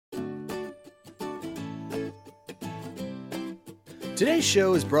Today's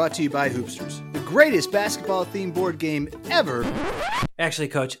show is brought to you by Hoopsters, the greatest basketball-themed board game ever. Actually,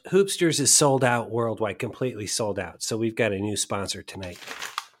 Coach, Hoopsters is sold out worldwide, completely sold out. So we've got a new sponsor tonight.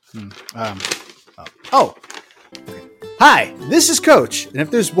 Hi, this is Coach, and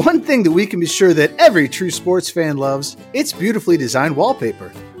if there's one thing that we can be sure that every true sports fan loves, it's beautifully designed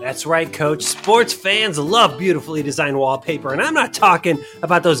wallpaper. That's right, Coach. Sports fans love beautifully designed wallpaper, and I'm not talking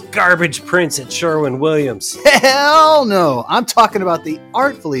about those garbage prints at Sherwin-Williams. Hell no! I'm talking about the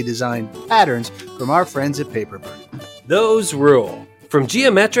artfully designed patterns from our friends at Paperbird. Those rule. From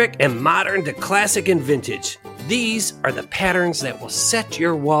geometric and modern to classic and vintage, these are the patterns that will set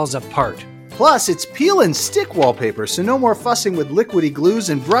your walls apart. Plus, it's peel and stick wallpaper, so no more fussing with liquidy glues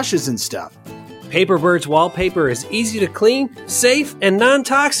and brushes and stuff. Paperbird's wallpaper is easy to clean, safe, and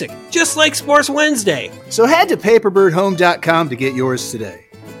non-toxic, just like Sports Wednesday. So head to paperbirdhome.com to get yours today.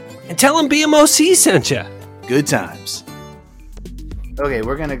 And tell them BMOC sent you. Good times. Okay,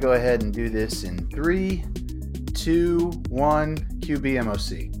 we're going to go ahead and do this in 3, 2, 1, cue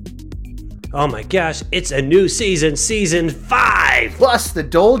BMOC. Oh my gosh, it's a new season, season 5! Plus the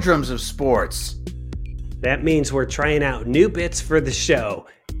doldrums of sports. That means we're trying out new bits for the show.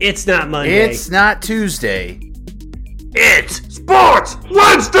 It's not Monday. It's not Tuesday. It's Sports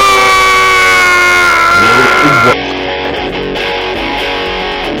Wednesday!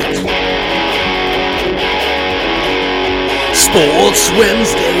 Sports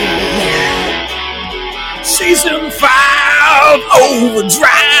Wednesday, Season 5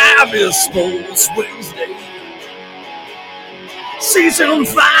 Overdrive is Sports Wednesday. Season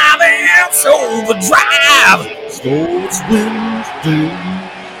 5 it's Overdrive, Sports Wednesday.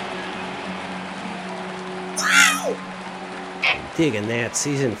 Digging that.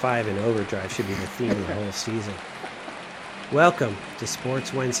 Season 5 in Overdrive should be the theme of the whole season. Welcome to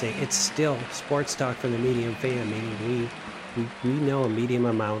Sports Wednesday. It's still sports talk from the medium fan, meaning we know a medium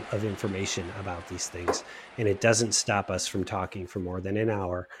amount of information about these things, and it doesn't stop us from talking for more than an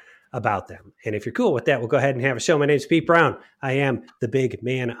hour about them. And if you're cool with that, we'll go ahead and have a show. My name's Pete Brown. I am the big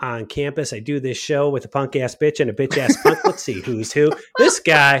man on campus. I do this show with a punk-ass bitch and a bitch-ass punk. Let's see who's who. This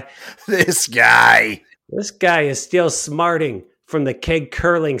guy is still smarting from the keg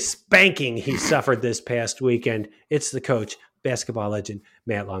curling spanking he suffered this past weekend. It's the coach, basketball legend,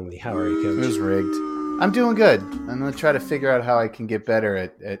 Matt Longley. How are you, Coach? It was rigged. I'm doing good. I'm going to try to figure out how I can get better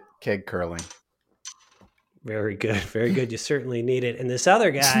at keg curling. Very good. Very good. You certainly need it. And this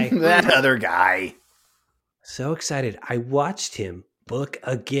other guy. That other guy. So excited. I watched him book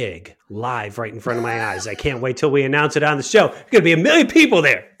a gig live right in front of my eyes. I can't wait till we announce it on the show. There's going to be 1 million people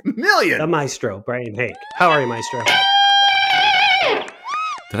there. Million. The maestro, Brian Hake. How are you, maestro?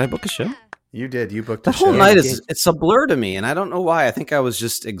 Did I book a show? You did. You booked The a show. whole night it's a blur to me, and I don't know why. I think I was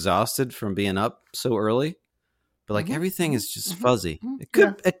just exhausted from being up so early. But like everything is just fuzzy. It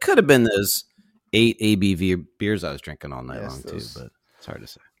could have been those 8 ABV beers I was drinking all night long too, but it's hard to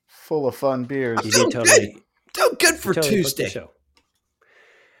say. Full of fun beers. You did totally good for totally booked the Tuesday. show.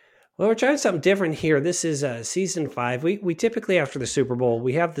 Well, we're trying something different here. This is season 5. We typically, after the Super Bowl,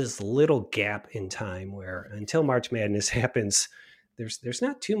 we have this little gap in time where until March Madness happens, there's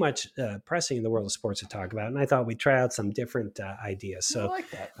not too much pressing in the world of sports to talk about. And I thought we'd try out some different ideas. So I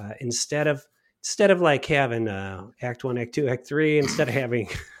like that. instead of like having Act 1, Act 2, Act 3, instead of having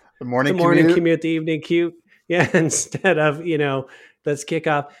The morning commute, the evening commute, instead of, let's kick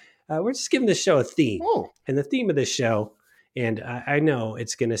off, we're just giving this show a theme. Oh. And the theme of this show, and I know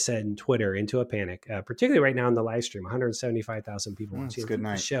it's going to send Twitter into a panic, particularly right now in the live stream, 175,000 people watching. Good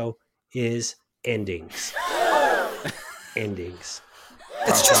night. The show is endings. Endings.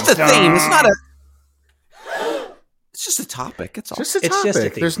 It's just a theme. It's not a. It's just a topic. It's all. Just a It's topic. just a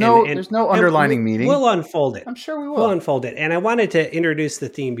thing. There's And no underlining meaning. We'll unfold it. I'm sure we We'll will. unfold it. And I wanted to introduce the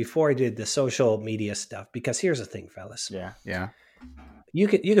theme before I did the social media stuff, because here's the thing, fellas. Yeah. You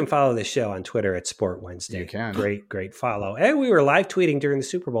can follow this show on Twitter at Sport Wednesday. You can. Great follow. And we were live tweeting during the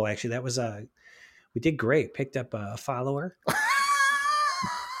Super Bowl. Actually, that was we did great. Picked up a follower.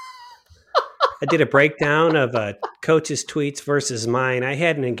 I did a breakdown of coach's tweets versus mine. I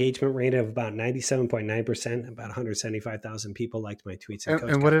had an engagement rate of about 97.9%. About 175,000 people liked my tweets.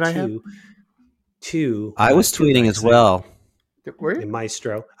 And what did I have? I was tweeting as well. Were you? And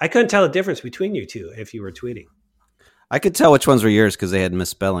Maestro. I couldn't tell the difference between you two if you were tweeting. I could tell which ones were yours because they had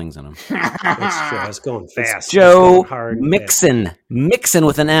misspellings in them. That's true. I was going fast. Joe hard. Mixon. Mixon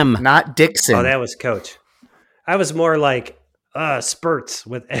with an M. Not Dixon. Oh, that was Coach. I was more like spurts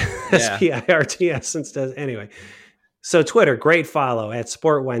with SPIRTS instead. Anyway, so Twitter, great follow at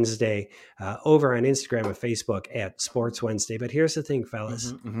Sport Wednesday, over on Instagram and Facebook at Sports Wednesday. But here's the thing,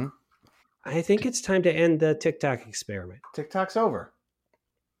 fellas. I think it's time to end the TikTok experiment. TikTok's over.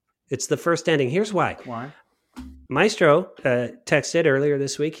 It's the first ending. Here's why. Why? Maestro texted earlier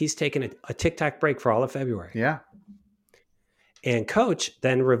this week. He's taken a TikTok break for all of February. Yeah. And Coach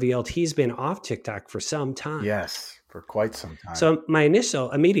then revealed he's been off TikTok for some time. Yes, for quite some time. So my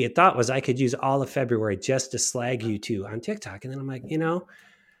initial immediate thought was I could use all of February just to slag you two on TikTok. And then I'm like,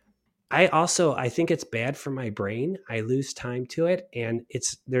 I think it's bad for my brain. I lose time to it. And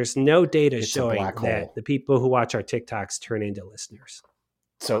there's no data It's a showing black hole. that the people who watch our TikToks turn into listeners.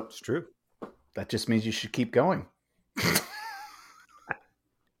 So It's true. that just means you should keep going.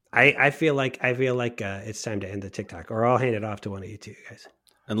 I feel like it's time to end the TikTok, or I'll hand it off to one of you two guys.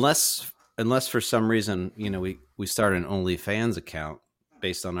 Unless for some reason, we start an OnlyFans account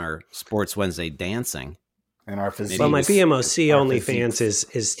based on our Sports Wednesday dancing. And our physique. Well, my BMOC our OnlyFans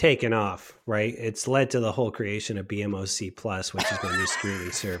physiques. is taken off, right? It's led to the whole creation of BMOC Plus, which is my new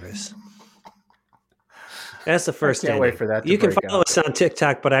streaming service. That's the first. I can't wait for that to You can break follow out. us on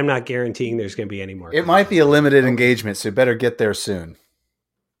TikTok, but I'm not guaranteeing there's going to be any more. It might be a limited engagement, so you better get there soon.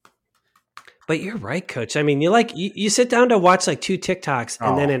 But you're right, Coach. I mean, you sit down to watch like 2 TikToks,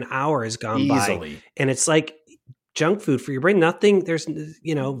 and then an hour has gone by, Easily. and it's like junk food for your brain. Nothing. There's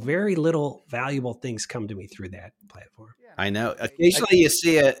very little valuable things come to me through that platform. I know. Occasionally,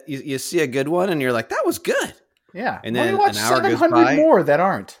 you see a good one, and you're like, "That was good." Yeah. And Well, then you watch an hour goes 700 by. more that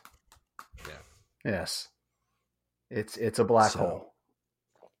aren't. Yeah. Yes. It's a black So- hole.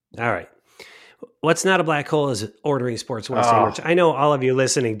 All right. What's not a black hole is ordering Sports Wednesday Oh. merch. I know all of you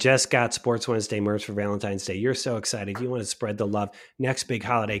listening just got Sports Wednesday merch for Valentine's Day. You're so excited. You want to spread the love. Next big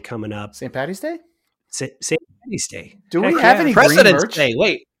holiday coming up, St. Patty's Day? St. Patty's Day. Do we Heck have yeah. any green President's merch? Day.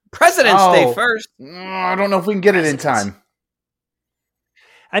 Wait, President's Oh. Day first. I don't know if we can get it in Presidents. time.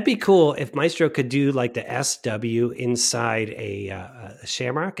 I'd be cool if Maestro could do like the SW inside a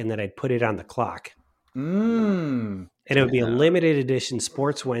shamrock, and then I'd put it on the clock. And it would be a limited edition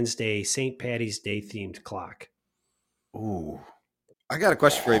Sports Wednesday St. Patty's Day themed clock. Ooh. I got a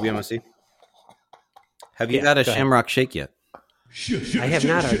question for you, BMOC. Have you Yeah, got a go ahead. Shamrock Shake yet? I have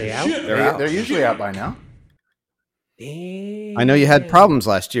not. Are they out? They're usually out by now. I know you had problems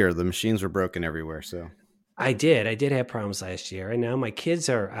last year. The machines were broken everywhere. So I did have problems last year, and now my kids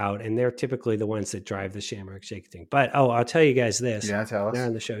are out, and they're typically the ones that drive the Shamrock Shake thing. But I'll tell you guys this. Yeah, tell They're on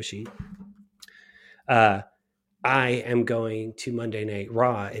us. the show sheet. I am going to Monday Night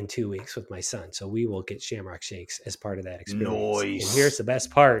Raw in 2 weeks with my son, so we will get Shamrock Shakes as part of that experience. Nice. And here's the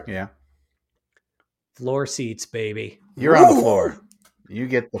best part: Yeah. floor seats, baby. You're on the floor. You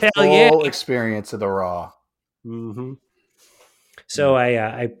get the Hell full yeah. experience of the Raw. Mm-hmm. So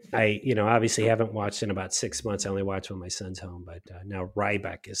I obviously haven't watched in about 6 months. I only watch when my son's home, but now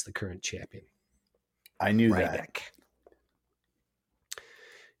Ryback is the current champion. I knew that. Ryback.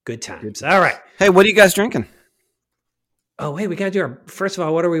 Good times. All right. hey, what are you guys drinking? Oh, wait, we got to do our, first of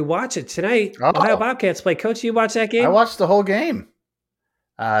all, what are we watching tonight? Oh. Ohio Bobcats play. Coach, you watch that game? I watched the whole game.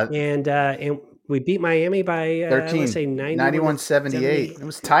 And we beat Miami by 13, let's say 91-78. It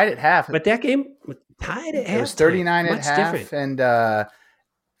was tied at half. But that game was tied at half. It was 39 at Much half, different. and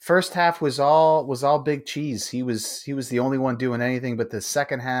first half was all Big Cheese. He was the only one doing anything. But the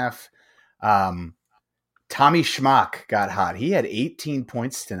second half, Tommy Schmock got hot. He had 18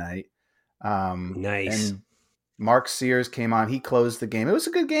 points tonight. Nice. And Mark Sears came on. He closed the game. It was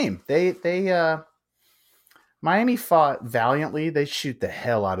a good game. Miami fought valiantly. They shoot the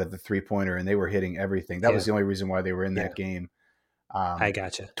hell out of the 3-pointer, and they were hitting everything. That was the only reason why they were in that game. I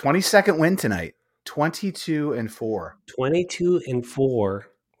gotcha. 22nd win tonight. 22-4. 22-4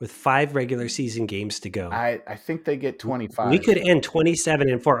 with 5 regular season games to go. I think they get 25. We could end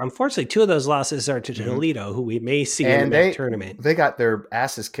 27-4. Unfortunately, 2 of those losses are to Toledo, who we may see in And the tournament. They got their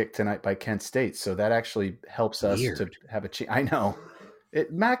asses kicked tonight by Kent State, so that actually helps us Weird. to have a chance. I know.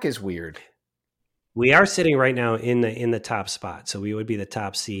 MAC is weird. We are sitting right now in the top spot, so we would be the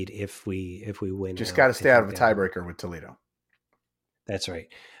top seed if we win. Just now. got to stay I out of a think that- tiebreaker with Toledo. That's right.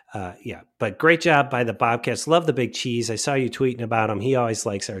 Yeah, but great job by the Bobcats. Love the Big Cheese. I saw you tweeting about him. He always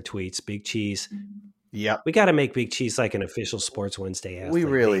likes our tweets. Big Cheese. Yep. We got to make Big Cheese like an official Sports Wednesday athlete. We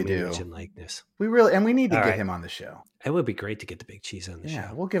really name, do. image, and likeness. We need to All get right. him on the show. It would be great to get the Big Cheese on the Yeah,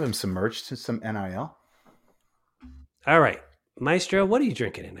 show. we'll give him some merch, to some NIL. All right, Maestro, what are you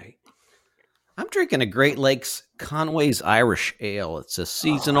drinking tonight? I'm drinking a Great Lakes Conway's Irish Ale. It's a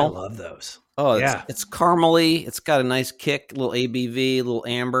seasonal. I love those. Oh, Yeah. it's caramely. It's got a nice kick, a little ABV, a little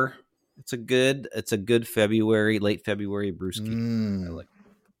amber. It's a good February, late February brewski. I like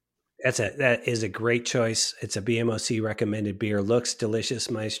it. That is a great choice. It's a BMOC recommended beer. Looks delicious,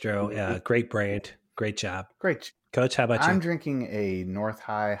 Maestro. Great brand. Great job. Great. Coach, how about I'm you? drinking a North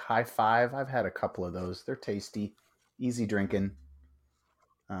High 5. I've had a couple of those. They're tasty, easy drinking.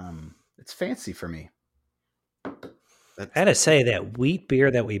 It's fancy for me. I had to say that wheat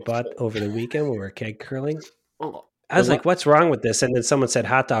beer that we bought over the weekend when we were keg curling, I was like, what's wrong with this? And then someone said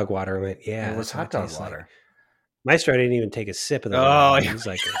hot dog water. I went, yeah. It was hot dog water. Like. Maestro didn't even take a sip of the Oh, He's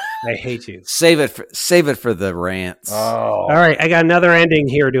like, I hate you. Save it for the rants. Oh. All right. I got another ending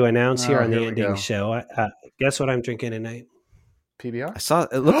here to announce here on the here we ending go. show. Guess what I'm drinking tonight? PBR? I saw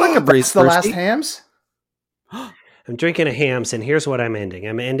it looked like a breeze. That's the last hams? I'm drinking a Hams, and here's what I'm ending.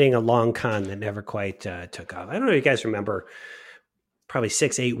 I'm ending a long con that never quite took off. I don't know if you guys remember, probably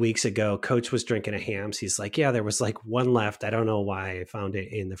 6-8 weeks ago, Coach was drinking a Hams. He's like, yeah, there was like one left. I don't know why. I found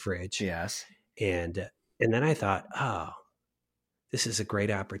it in the fridge. Yes. And then I thought, oh, this is a great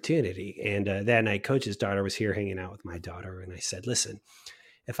opportunity. And that night, Coach's daughter was here hanging out with my daughter. And I said, listen,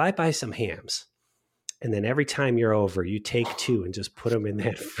 if I buy some Hams, and then every time you're over, you take 2 and just put them in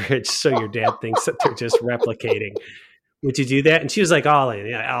that fridge so your dad thinks that they're just replicating. Would you do that? And she was like, all in.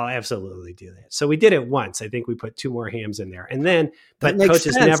 Yeah, I'll absolutely do that. So we did it once. I think we put 2 more Hams in there. And then, but Coach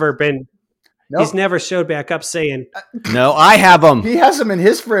has never been, he's never showed back up saying. No, I have them. He has them in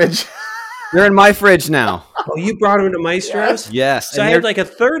his fridge. They're in my fridge now. Oh, you brought them to Maestro's? Yes. So I had like a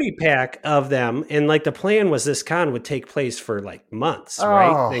 30-pack of them, and like the plan was this con would take place for like months,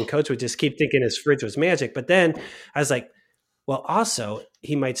 right? And Coach would just keep thinking his fridge was magic. But then I was like, well, also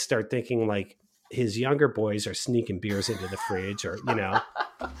he might start thinking like his younger boys are sneaking beers into the fridge, or you know.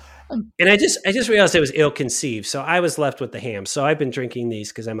 And I just realized it was ill-conceived, so I was left with the ham. So I've been drinking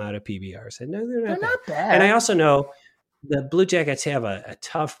these because I'm out of PBRs, and no, they're not bad. And I also know the Blue Jackets have a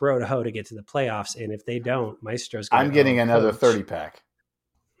tough road to hoe to get to the playoffs, and if they don't, Maestro's going to I'm getting another 30-pack.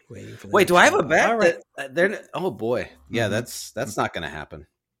 Wait, do I have a bet? All right. Oh boy, yeah, that's not going to happen.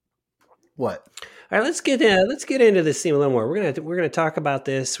 What? All right, let's get into this theme a little more. We're gonna talk about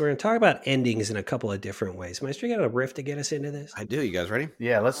this. We're gonna talk about endings in a couple of different ways. Maestro, you got a riff to get us into this? I do. You guys ready?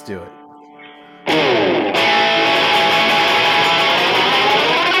 Yeah, let's do it.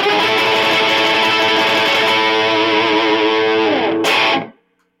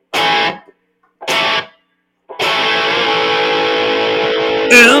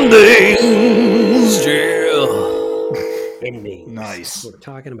 Endings, yeah. Endings. Nice. We're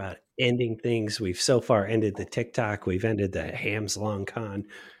talking about ending things. We've so far ended the TikTok. We've ended the Ham's Long Con.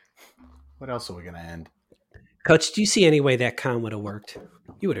 What else are we going to end? Coach, do you see any way that con would have worked?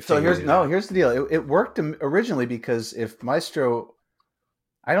 You would have. So here's the deal. It worked originally because if Maestro,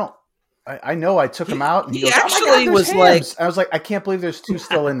 I know I took him out. And he goes, actually oh my God, was hams. I was like, I can't believe there's 2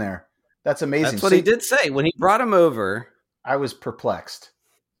 still in there. That's amazing. That's what he did say when he brought him over. I was perplexed.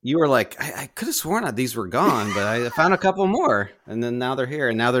 You were like, I could have sworn that these were gone, but I found a couple more, and then now they're here,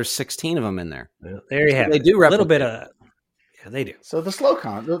 and now there's 16 of them in there. Well, there you have it. They do a little bit of. Yeah, they do. So the slow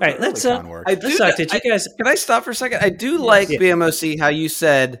con. All right, let's. con worked. Did you guys? Can I stop for a second? I do like BMOC how you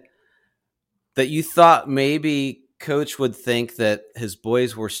said that you thought maybe Coach would think that his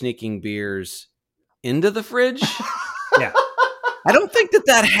boys were sneaking beers into the fridge. Yeah. I don't think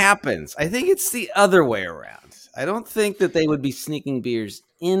that happens. I think it's the other way around. I don't think that they would be sneaking beers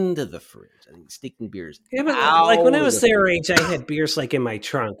into the fridge. I think sneaking beers. Yeah, but like when I was their age, I had beers like in my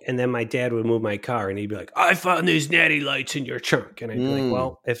trunk, and then my dad would move my car, and he'd be like, "I found these natty lights in your trunk," and I'd be like,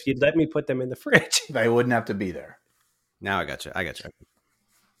 "Well, if you'd let me put them in the fridge, they wouldn't have to be there." Now I got you. All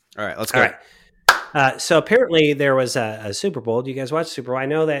right, let's go. All right. So apparently there was a Super Bowl. Do you guys watch Super Bowl? I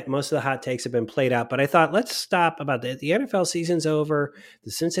know that most of the hot takes have been played out, but I thought let's stop about the NFL season's over.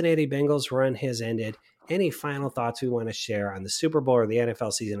 The Cincinnati Bengals run has ended. Any final thoughts we want to share on the Super Bowl or the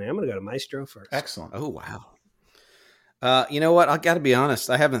NFL season? And I'm going to go to Maestro first. Excellent. Oh, wow. You know what? I got to be honest.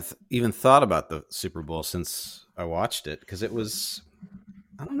 I haven't even thought about the Super Bowl since I watched it because it was,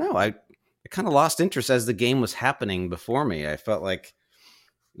 I don't know. I kind of lost interest as the game was happening before me. I felt like,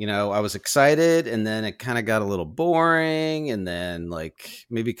 I was excited and then it kind of got a little boring. And then like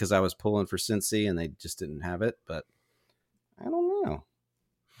maybe because I was pulling for Cincy and they just didn't have it, but I don't know.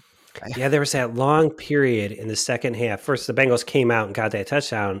 Yeah, there was that long period in the second half. First, the Bengals came out and got that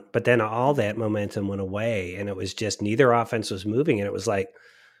touchdown, but then all that momentum went away, and it was just neither offense was moving, and it was like,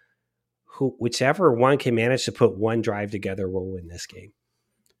 whichever one can manage to put one drive together will win this game.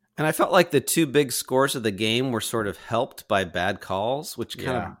 And I felt like the 2 big scores of the game were sort of helped by bad calls, which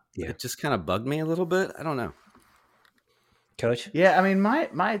it just kind of bugged me a little bit. I don't know. Coach? Yeah, I mean,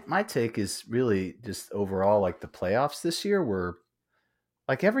 my take is really just overall like the playoffs this year were.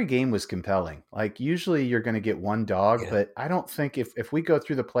 Like every game was compelling. Like usually you're going to get one dog, but I don't think if we go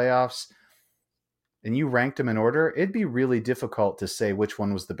through the playoffs, and you ranked them in order, it'd be really difficult to say which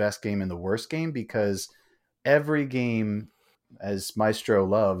one was the best game and the worst game, because every game, as Maestro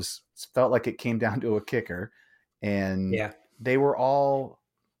loves, felt like it came down to a kicker, and they were all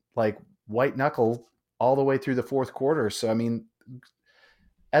like white knuckle all the way through the fourth quarter. So, I mean,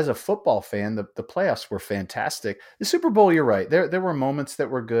 as a football fan, the playoffs were fantastic. The Super Bowl, you're right. There were moments that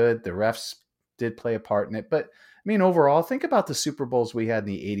were good. The refs did play a part in it. But, I mean, overall, think about the Super Bowls we had in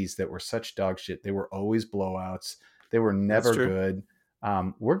the 80s that were such dog shit. They were always blowouts. They were never good.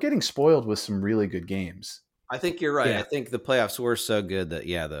 We're getting spoiled with some really good games. I think you're right. I think the playoffs were so good that,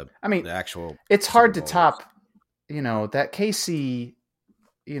 the actual it's hard to top, that KC,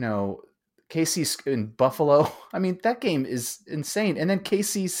 KC in Buffalo. I mean, that game is insane. And then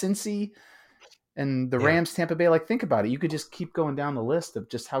KC, Cincy, and the Rams, Tampa Bay. Like, think about it. You could just keep going down the list of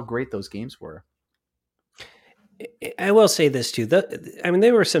just how great those games were. I will say this too.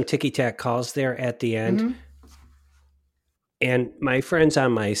 There were some ticky-tack calls there at the end. Mm-hmm. And my friends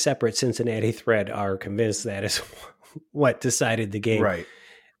on my separate Cincinnati thread are convinced that is what decided the game. Right.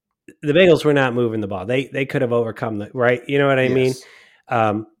 The Bengals were not moving the ball. They could have overcome the right. You know what I mean?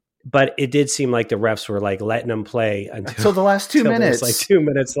 But it did seem like the refs were like letting them play until the last 2 minutes. Like 2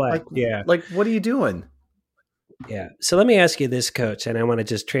 minutes left. Like, what are you doing? Yeah. So let me ask you this, Coach, and I want to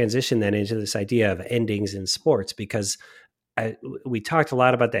just transition then into this idea of endings in sports, because we talked a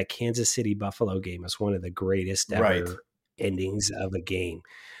lot about that Kansas City Buffalo game as one of the greatest ever endings of a game.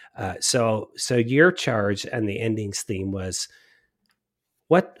 So your charge and the endings theme was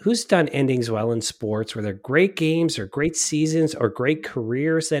who's done endings well in sports? Were there great games or great seasons or great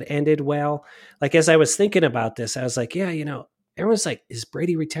careers that ended well? Like, as I was thinking about this, I was like, everyone's like, is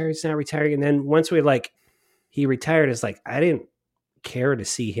Brady retired? He's not retiring. And then once he retired, it's like, I didn't care to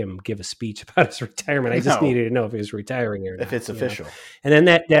see him give a speech about his retirement. I just needed to know if he was retiring or not. If it's official. And then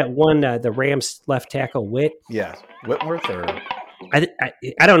that one, the Rams left tackle, Whitworth, or I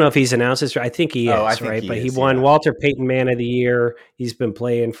don't know if he's announced this. I think he is, right? But he won Walter Payton Man of the Year. He's been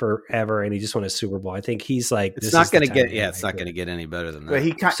playing forever, and he just won a Super Bowl. I think he's like, it's not going to get, it's not going to get any better than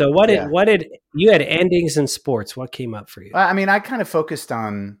that. So what did you had endings in sports? What came up for you? I mean, I kind of focused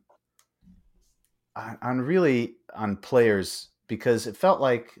on players, because it felt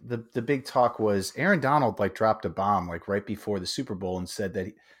like the big talk was Aaron Donald dropped a bomb right before the Super Bowl and said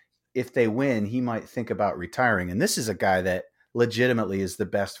that if they win, he might think about retiring. And this is a guy that legitimately is the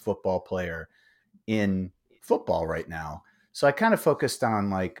best football player in football right now. So I kind of focused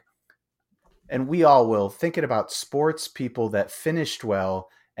on and we all will, thinking about sports people that finished well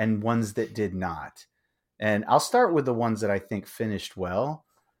and ones that did not. And I'll start with the ones that I think finished well.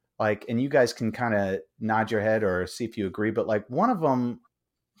 And you guys can kind of nod your head or see if you agree, but one of them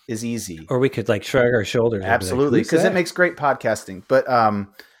is easy. Or we could shrug our shoulders. Absolutely. Because it makes great podcasting. But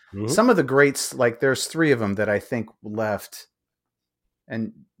some of the greats, there's three of them that I think left,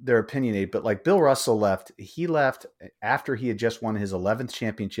 and they're opinionated, but Bill Russell left. He left after he had just won his 11th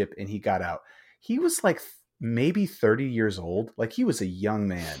championship, and he got out. He was maybe 30 years old. He was a young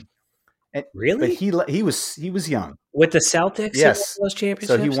man. And, really? But he was young with the Celtics. Yes, those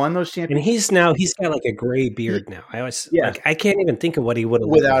championships. So he won those championships, and he's got a gray beard now. I can't even think of what he would have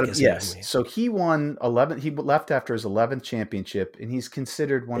without him. Yes, so he won 11. He left after his 11th championship, and he's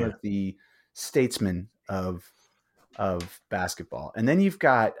considered one of the statesmen of basketball. And then you've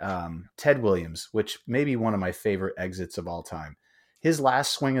got Ted Williams, which may be one of my favorite exits of all time. His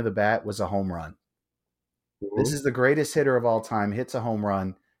last swing of the bat was a home run. Mm-hmm. This is the greatest hitter of all time. Hits a home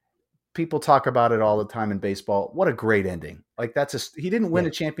run. People talk about it all the time in baseball. What a great ending. He didn't win a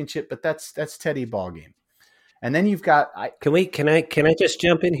championship, but that's Teddy Ballgame. And then you've got, can I just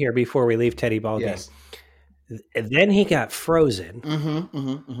jump in here before we leave Teddy Ballgame? Yes. And then he got frozen.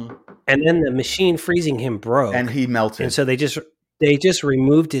 And then the machine freezing him broke. And he melted. And so they just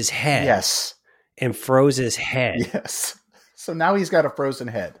removed his head. Yes. And froze his head. Yes. So now he's got a frozen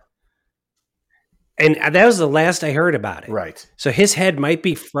head. And that was the last I heard about it. Right. So his head might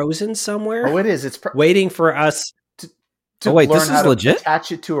be frozen somewhere. Oh, it is. It's waiting for us to wait, learn this how is to legit?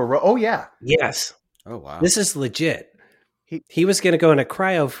 attach it to a rope. Oh, yeah. Yes. Oh, wow. This is legit. He was going to go into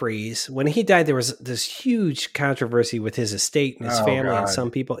cryo freeze. When he died, there was this huge controversy with his estate and his family. God. And some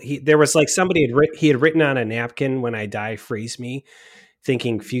people, there was somebody he had written on a napkin, "When I die, freeze me,"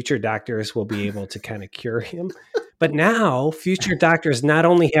 thinking future doctors will be able to kind of cure him. But now future doctors not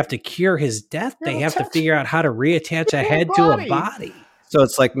only have to cure his death, they have to figure out how to reattach a head to a body. So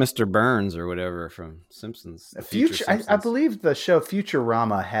it's like Mr. Burns or whatever from Simpsons. Future Simpsons. I believe the show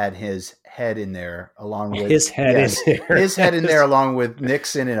Futurama had his head in there along with his head in there. His head in there along with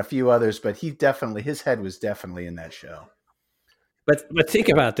Nixon and a few others, but his head was definitely in that show. But think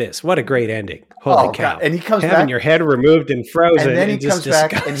about this. What a great ending. Holy cow. God. And he comes having back, your head removed and frozen. and then he just comes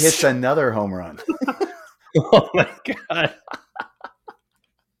back and hits another home run. Oh my God.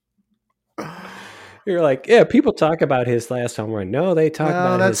 You're like, yeah, people talk about his last home run. No, they talk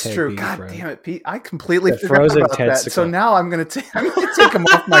about that's his head true. being God frozen. damn it, Pete. I completely The forgot frozen about that. So testicle. now I'm going to take him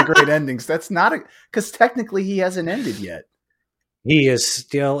off my great endings. That's not because technically he hasn't ended yet. He is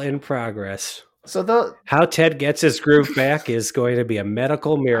still in progress. So how Ted gets his groove back is going to be a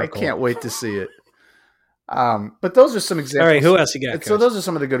medical miracle. I can't wait to see it. But those are some examples. All right, who else you got? So those are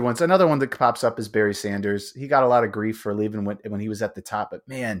some of the good ones. Another one that pops up is Barry Sanders. He got a lot of grief for leaving when he was at the top, but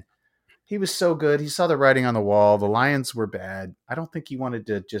man, he was so good. He saw the writing on the wall. The Lions were bad. I don't think he wanted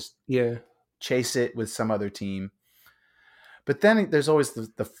to just chase it with some other team. But then there's always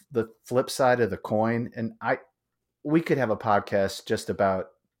the flip side of the coin, and we could have a podcast just about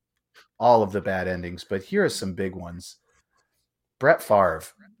all of the bad endings, but here are some big ones. Brett Favre.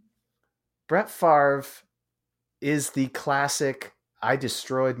 Brett Favre is the classic, I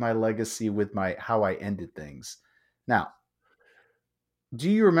destroyed my legacy with how I ended things. Now, do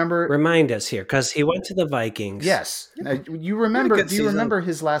you remember? Remind us here, because he went to the Vikings. Yes. Now, do you remember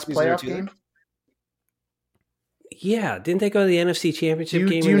his last playoff game? Yeah. Didn't they go to the NFC Championship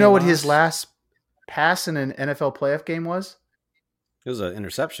game? Do you know what his last pass in an NFL playoff game was? It was an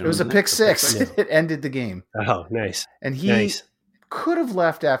interception. It was a pick six. It ended the game. Oh, nice. And he could have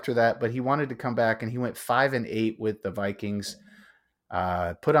left after that, but he wanted to come back, and he went 5-8 with the Vikings.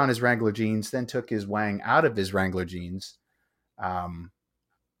 Put on his Wrangler jeans, then took his wang out of his Wrangler jeans.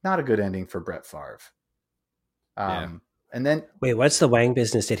 Not a good ending for Brett Favre. And then wait, what's the wang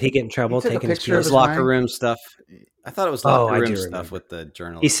business? Did he get in trouble taking his picture of his locker room stuff? I thought it was locker room stuff with the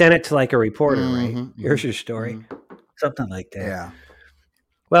journalist. He sent it to like a reporter, right? Here's your story. Something like that. Yeah.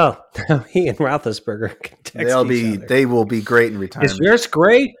 Well, he and Roethlisberger can text each other. They will be great in retirement. Is yours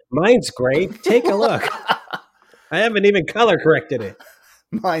gray? Mine's gray. Take a look. I haven't even color corrected it.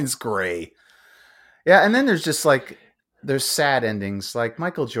 Mine's gray. Yeah, and then there's just there's sad endings, like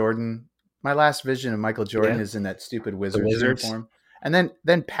Michael Jordan. My last vision of Michael Jordan is in that stupid Wizards uniform. And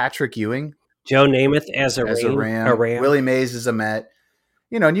then Patrick Ewing. Joe Namath as a Ram. Willie Mays is a Met.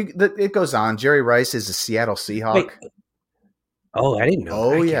 And it goes on. Jerry Rice is a Seattle Seahawk. Wait. Oh, I didn't know.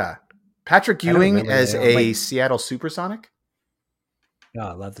 Oh, yeah. Patrick Ewing as a Seattle Supersonic. Oh,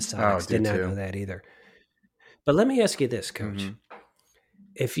 I love the Sonics. Did not know that either. But let me ask you this, Coach. Mm-hmm.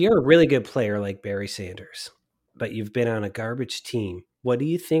 If you're a really good player like Barry Sanders, but you've been on a garbage team, what do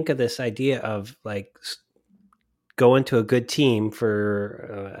you think of this idea of going to a good team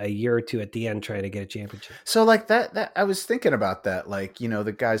for a year or two at the end, trying to get a championship? So that I was thinking about that,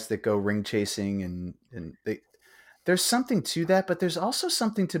 the guys that go ring chasing and there's something to that, but there's also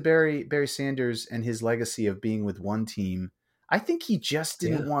something to Barry Sanders and his legacy of being with one team. I think he just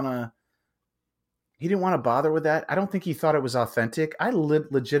didn't want to. He didn't want to bother with that. I don't think he thought it was authentic. I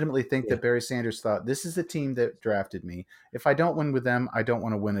legitimately think that Barry Sanders thought, this is the team that drafted me. If I don't win with them, I don't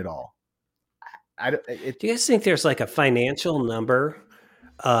want to win at all. Do you guys think there's a financial number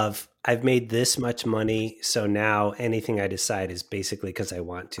of I've made this much money, so now anything I decide is basically because I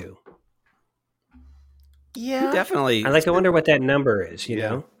want to? Yeah, definitely. I wonder what that number is. You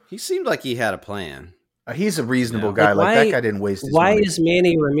know, he seemed like he had a plan. He's a reasonable guy. That guy didn't waste his money. Why is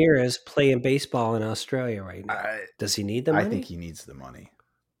Manny Ramirez playing baseball in Australia right now? Does he need the money? I think he needs the money.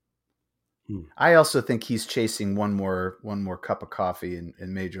 I also think he's chasing one more cup of coffee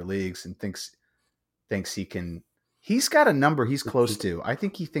in major leagues and thinks he can. He's got a number he's close to. I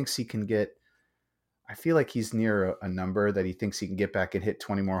think he thinks he can get. I feel like he's near a number that he thinks he can get back and hit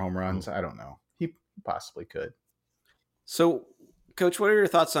 20 more home runs. I don't know. He possibly could. So, Coach, what are your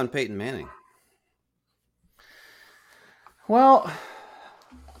thoughts on Peyton Manning? Well,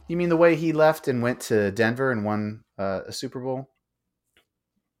 you mean the way he left and went to Denver and won a Super Bowl?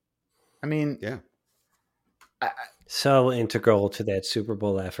 I mean, yeah. So integral to that Super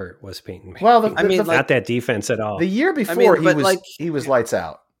Bowl effort was Peyton Manning. Well, not that defense at all. The year before, he was lights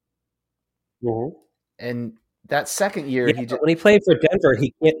out. Mm-hmm. And that second year, when he played for Denver,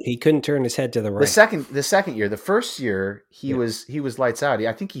 he couldn't turn his head to the right. The second year, the first year, he was lights out.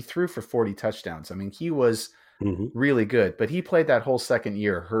 I think he threw for 40 touchdowns. I mean, he was really good, but he played that whole second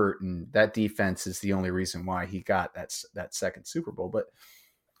year hurt, and that defense is the only reason why he got that second Super Bowl. But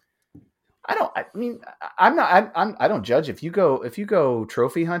I don't judge if you go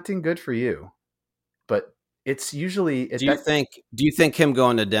trophy hunting, good for you. But it's usually. Do you think him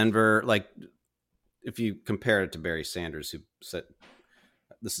going to Denver, if you compare it to Barry Sanders, who said,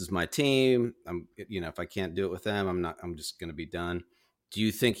 "This is my team. if I can't do it with them, I'm just going to be done." Do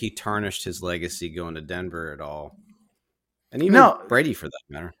you think he tarnished his legacy going to Denver at all? And even Brady, for that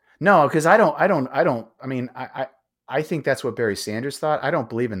matter. No, because I mean, I think that's what Barry Sanders thought. I don't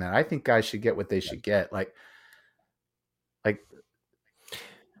believe in that. I think guys should get what they should get. Like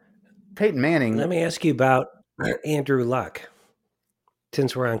Peyton Manning. Let me ask you about Andrew Luck,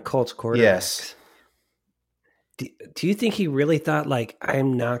 since we're on Colts quarterbacks. Yes. Do you think he really thought, like,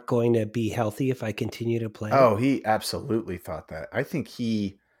 I'm not going to be healthy if I continue to play? Oh, he absolutely thought that. I think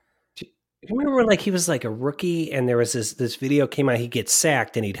he... You remember, like, he was like a rookie, and there was this video came out, he gets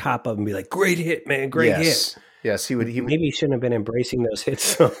sacked, and he'd hop up and be like, great hit, man, great hit. Yes, he would. Maybe he shouldn't have been embracing those hits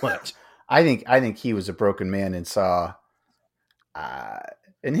so much. I think he was a broken man and saw...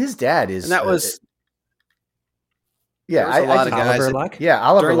 and his dad is... And that was... yeah, a lot of guys... Oliver Luck? Yeah,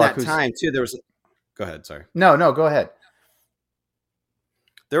 Oliver during Luck. That time, too, there was... Go ahead, sorry. No, go ahead.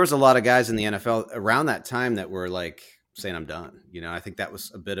 There was a lot of guys in the NFL around that time that were like saying, I'm done. You know, I think that was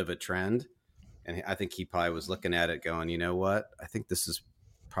a bit of a trend. And I think he probably was looking at it going, you know what? I think this is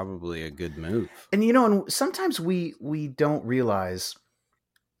probably a good move. And, you know, and sometimes we don't realize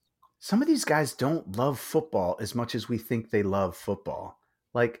some of these guys don't love football as much as we think they love football.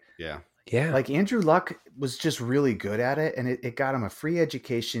 Like, yeah. Like Andrew Luck was just really good at it, and it got him a free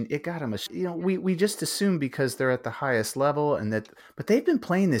education. It got him we just assume because they're at the highest level but they've been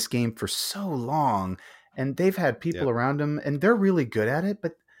playing this game for so long, and they've had people around them, and they're really good at it.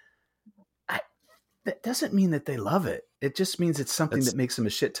 But that doesn't mean that they love it. It just means it's something that makes them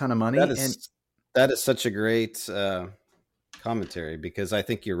a shit ton of money. That is such a great commentary, because I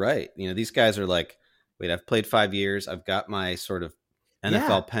think you're right. You know, these guys are like, wait, I've played 5 years. I've got my sort of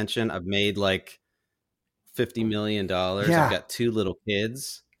NFL pension. I've made like $50 million. I've got 2 little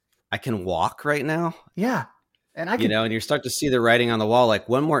kids. I can walk right now. Yeah. And I can, and you start to see the writing on the wall, like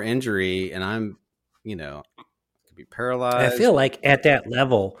one more injury and I'm, could be paralyzed. I feel like at that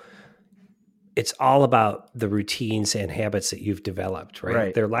level, it's all about the routines and habits that you've developed,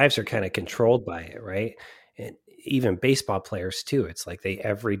 right? Their lives are kind of controlled by it, right? And even baseball players too. It's like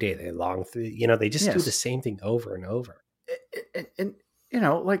every day they long through, they just do the same thing over and over. And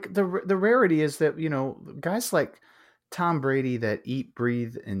like the rarity is that, guys like Tom Brady that eat,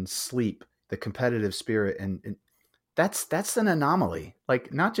 breathe, and sleep the competitive spirit. And that's an anomaly.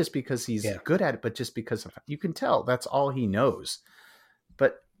 Like, not just because he's good at it, but just because you can tell that's all he knows.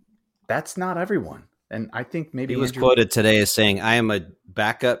 But that's not everyone. And I think maybe he was quoted today as saying, I am a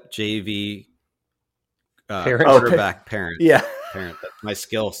backup JV quarterback parent. Yeah. Parent. That's my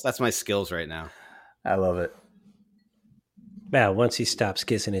skills. That's my skills right now. I love it. Well, once he stops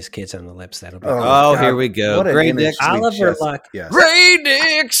kissing his kids on the lips, that'll be here we go. Gray Dix. Oliver Luck. Yes. Gray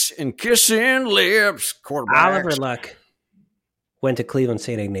Dix and kissing lips. Oliver Luck went to Cleveland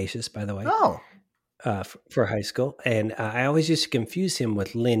St. Ignatius, by the way. Oh. For high school. And I always used to confuse him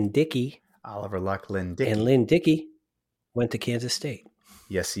with Lynn Dickey. Oliver Luck, Lynn Dickey. And Lynn Dickey went to Kansas State.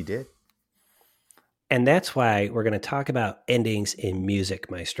 Yes, he did. And that's why we're going to talk about endings in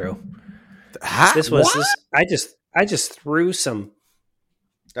music, Maestro. I just threw some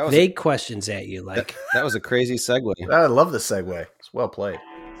vague questions at you. Like that was a crazy segue. I love the segue. It's well played.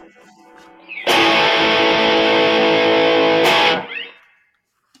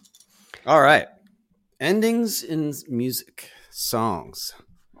 All right. Endings in music songs.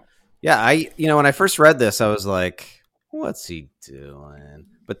 Yeah, when I first read this, I was like, what's he doing?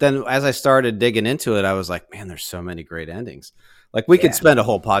 But then as I started digging into it, I was like, man, there's so many great endings. Like we could spend a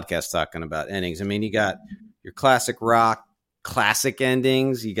whole podcast talking about endings. I mean, you got your classic rock, classic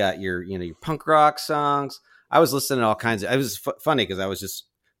endings. You got your punk rock songs. I was listening to all kinds of, it was funny because I was just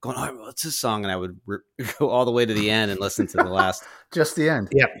going, oh, what's this song? And I would go all the way to the end and listen to the last just the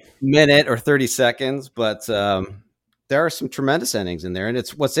end. Minute or 30 seconds. But there are some tremendous endings in there. And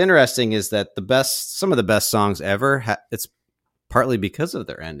what's interesting is that some of the best songs ever, it's partly because of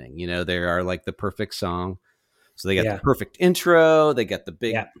their ending. They are like the perfect song. So they got the perfect intro. They got the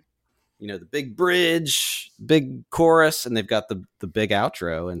big, the big bridge, big chorus, and they've got the big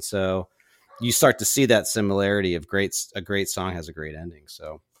outro. And so you start to see that similarity of a great song has a great ending.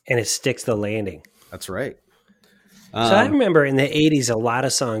 So, and it sticks the landing. That's right. So I remember in the 80s, a lot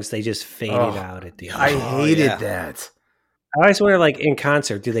of songs, they just faded out at the end. I hated that. I always wonder, like in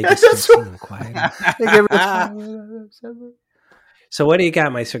concert, do they just sing quiet? So what do you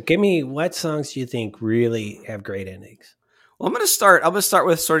got, Maestro? Give me, what songs do you think really have great endings? Well, I'm going to start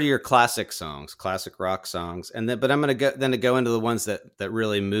with sort of your classic songs, classic rock songs, but I'm going to go into the ones that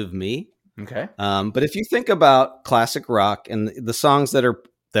really move me. Okay. But if you think about classic rock and the songs that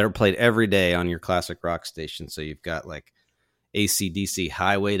are played every day on your classic rock station, so you've got like AC/DC,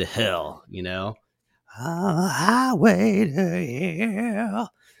 Highway to Hell, Highway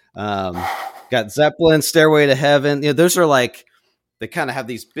to Hell. Got Zeppelin, Stairway to Heaven. Those are like, they kind of have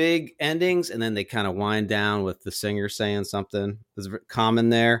these big endings, and then they kind of wind down with the singer saying something. It's common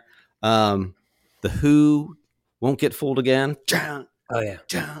there. The Who, Won't Get Fooled Again. Oh yeah,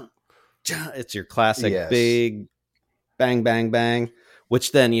 it's your classic big bang, bang, bang.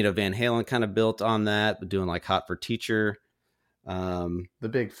 Which then Van Halen kind of built on that, but doing like Hot for Teacher. The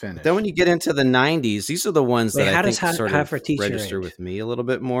big finish. Then when you get into the 90s, these are the ones that I think sort of register range with me a little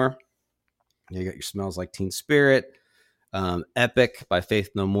bit more. You got your Smells Like Teen Spirit, Epic by Faith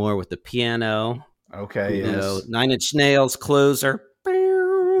No More with the piano. Okay, yes. 9 Inch Nails, Closer.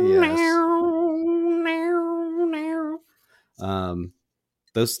 Yes.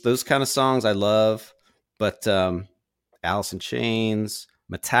 Those kind of songs I love, but Alice in Chains,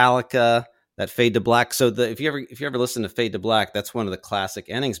 Metallica, that Fade to Black. So if you ever listen to Fade to Black, that's one of the classic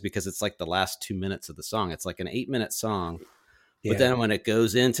endings because it's like the last 2 minutes of the song. It's like an 8-minute song. Yeah. But then when it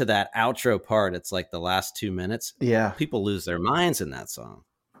goes into that outro part, it's like the last 2 minutes. Yeah. People lose their minds in that song.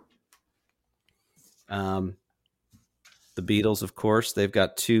 The Beatles, of course, they've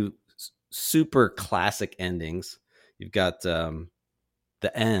got 2 super classic endings. You've got The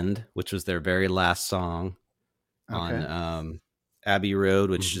End, which was their very last song on Abbey Road,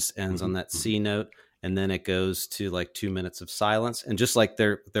 which just ends on that C note. And then it goes to like 2 minutes of silence. And just like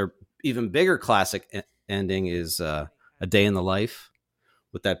their even bigger classic ending is A Day in the Life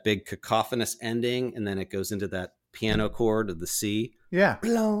with that big cacophonous ending. And then it goes into that piano chord of the C. Yeah. I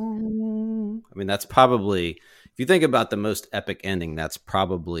mean, that's probably, if you think about the most epic ending, that's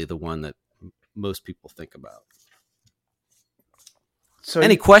probably the one that most people think about. So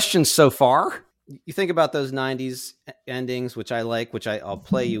any questions so far? You think about those 90s endings, which I like, which I'll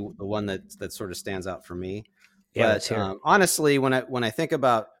play you the one that sort of stands out for me. Yeah, but honestly, when I think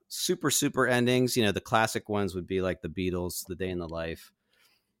about super endings, the classic ones would be like the Beatles, The Day in the Life,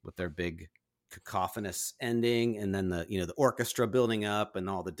 with their big cacophonous ending, and then the orchestra building up and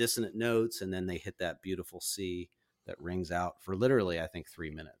all the dissonant notes, and then they hit that beautiful C that rings out for literally, I think, 3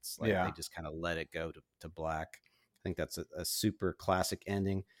 minutes. They just kind of let it go to black. I think that's a super classic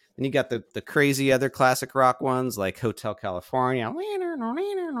ending. Then you got the crazy other classic rock ones like Hotel California.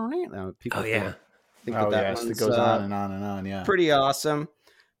 People think that it goes on and on and on. Yeah, pretty awesome.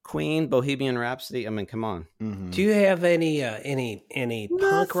 Queen, Bohemian Rhapsody. I mean, come on. Mm-hmm. Do you have any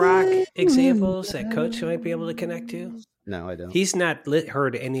punk rock examples that Coach might be able to connect to? No, I don't. He's not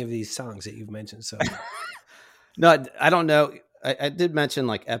heard any of these songs that you've mentioned. So, no, I don't know. I did mention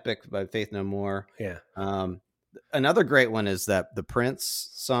like Epic by Faith No More. Yeah. Another great one is that the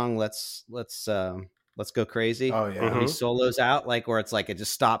Prince song, Let's Go Crazy. Oh yeah. He solos out like where it's like it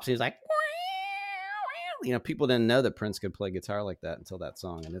just stops. He's like, people didn't know that Prince could play guitar like that until that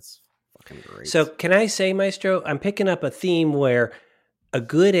song, and it's fucking great. So can I say, Maestro, I'm picking up a theme where a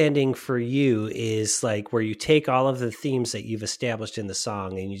good ending for you is like where you take all of the themes that you've established in the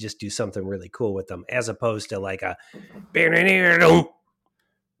song and you just do something really cool with them, as opposed to like a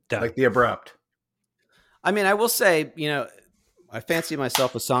like the abrupt. I mean, I will say, I fancy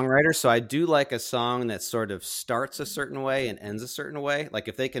myself a songwriter, so I do like a song that sort of starts a certain way and ends a certain way. Like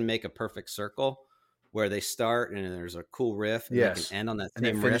if they can make a perfect circle where they start and there's a cool riff and they can end on that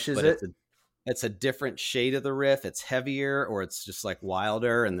same riff, but it's a different shade of the riff. It's heavier, or it's just like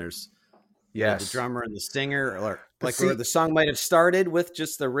wilder, and there's the drummer and the singer, or like where the song might have started with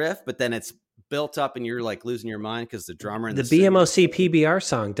just the riff, but then it's built up and you're like losing your mind because the drummer and the BMOC PBR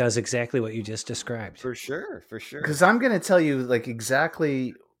song does exactly what you just described. For sure. Because I'm going to tell you like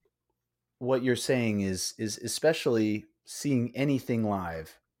exactly what you're saying is especially seeing anything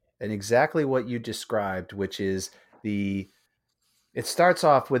live, and exactly what you described, which is it starts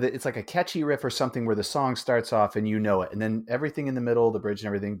off with it's like a catchy riff or something where the song starts off and it, and then everything in the middle, the bridge and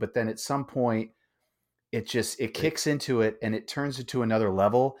everything, but then at some point it kicks into it and it turns into another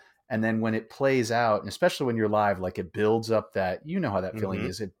level. And then when it plays out, and especially when you're live, like it builds up that, how that feeling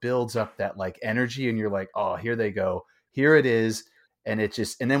is. It builds up that like energy, and you're like, oh, here they go, here it is, and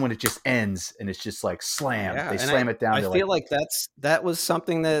then when it just ends, and it's just like slam, they slam it down. I feel like that was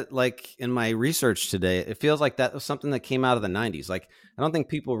something that, like in my research today, it feels like that was something that came out of the '90s. Like I don't think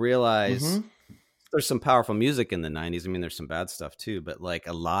people realize there's some powerful music in the '90s. I mean, there's some bad stuff too, but like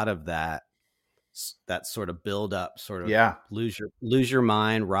a lot of that sort of build up, sort of lose your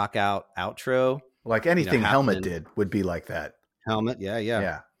mind, rock out outro, like anything Helmet did would be like that. Helmet,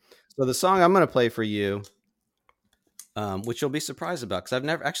 yeah. So the song I'm going to play for you, which you'll be surprised about, because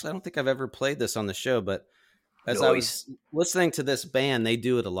I don't think I've ever played this on the show, but as I was listening to this band, they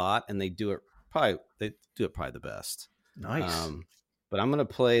do it a lot, and they do it probably the best. Nice. But I'm going to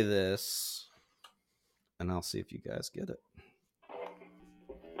play this, and I'll see if you guys get it.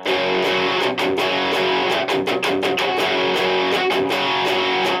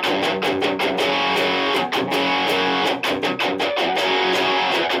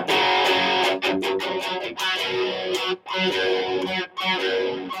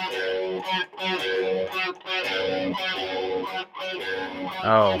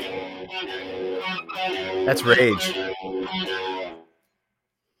 Oh, that's Rage.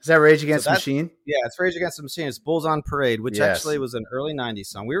 Is that Rage Against the Machine? Yeah, it's Rage Against the Machine. It's Bulls on Parade, which actually was an early 90s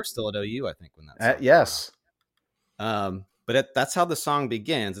song. We were still at OU, I think, when that song yes. But that's how the song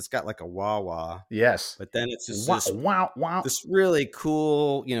begins. It's got like a wah-wah. Yes. But then it's just this really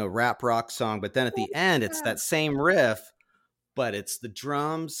cool, rap rock song. But then at the end, it's that same riff, but it's the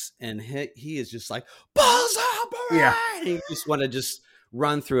drums, and he is just like, Bulls on Parade! Yeah. You just want to just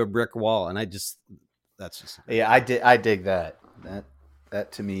run through a brick wall. And that's just... Yeah, I dig that.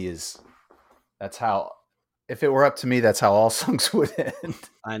 That to me that's how, if it were up to me, that's how all songs would end.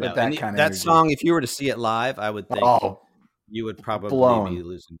 I know. That song, if you were to see it live, I would think you would probably be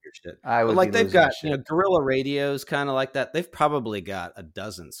losing your shit. I would. Like they've got, Guerrilla Radio's kind of like that. They've probably got a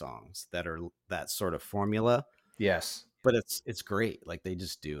dozen songs that are that sort of formula. Yes. But it's great. Like they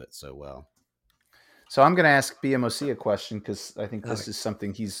just do it so well. So I'm going to ask BMOC a question because I think this is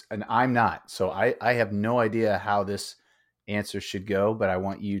something and I'm not. So I have no idea how this answer should go, but I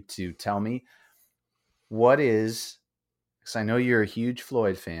want you to tell me because I know you're a huge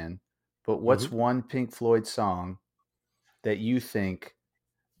Floyd fan, but what's one Pink Floyd song that you think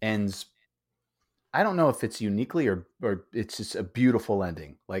ends, I don't know if it's uniquely or it's just a beautiful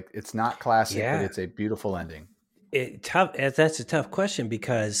ending. Like it's not classic, but it's a beautiful ending. That's a tough question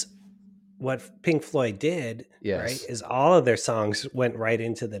because what Pink Floyd did, right, is all of their songs went right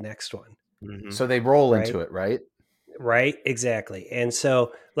into the next one. Mm-hmm. So they roll into it, right? Right, exactly. And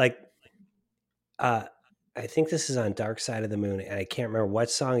so, like, I think this is on Dark Side of the Moon, and I can't remember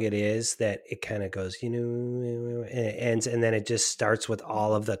what song it is that it kind of goes, and it ends, and then it just starts with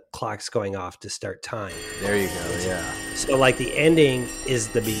all of the clocks going off to start time. There you go, yeah. So, like, the ending is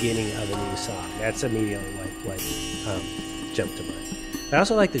the beginning of a new song. That's immediately what jumped to mind. I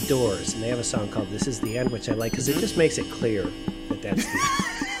also like the Doors, and they have a song called "This Is the End," which I like because it just makes it clear that that's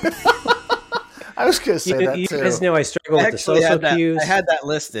the I was going to say that too. You guys know I struggle with the social cues. I had that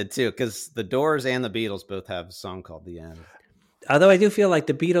listed too because the Doors and the Beatles both have a song called "The End." Although I do feel like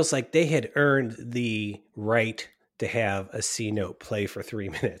the Beatles, like they had earned the right to have a C note play for 3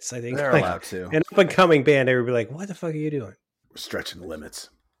 minutes. I think they're allowed to. An up and coming band, they would be like, "What the fuck are you doing?" We're stretching the limits.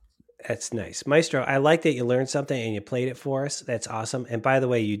 That's nice, Maestro. I like that you learned something and you played it for us. That's awesome. And by the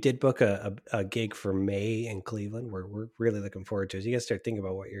way, you did book a gig for May in Cleveland. We're really looking forward to it. You got to start thinking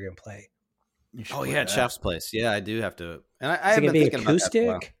about what you're going to play. Oh yeah, Chef's Place. Yeah, I do have to. And I have been thinking acoustic?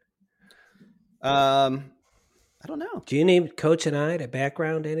 about that for a while. I don't know. Do you need Coach and I to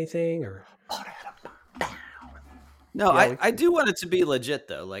background anything or? No, yeah, I do want it to be legit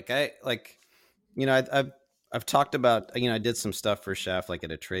though. I've talked about, I did some stuff for Chef like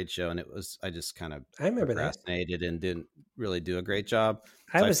at a trade show, and I just kind of procrastinated and didn't really do a great job.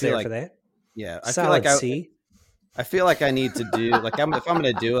 I was there for that. Yeah, I feel like I need to do if I'm going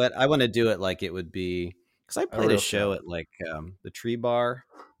to do it, I want to do it like it would be, because I played a show at like the Tree Bar,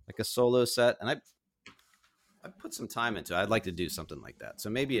 like a solo set, and I put some time into it. I'd like to do something like that. So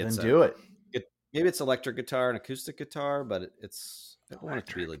maybe do it. Maybe it's electric guitar and acoustic guitar, but I want it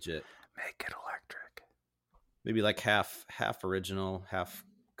to be legit. Make it electric. Maybe like half original, half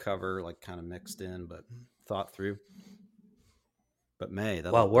cover, like kind of mixed in, but thought through. But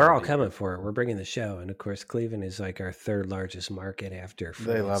we're all coming for it. We're bringing the show, and of course, Cleveland is like our third largest market after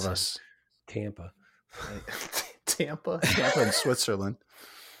France. They love us. Tampa. Tampa and Switzerland.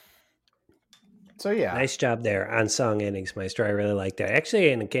 So yeah, nice job there on song endings, Maestro. I really like that.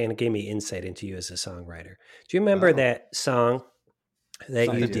 Actually, and it kind of gave me insight into you as a songwriter. Do you remember that song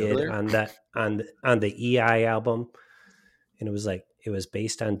that you did on the EI album? And it was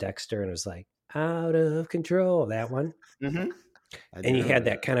based on Dexter, and it was like Out of Control, that one. Mm-hmm. And you had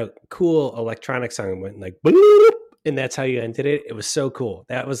that kind of cool electronic song and went like boop, and that's how you ended it. It was so cool.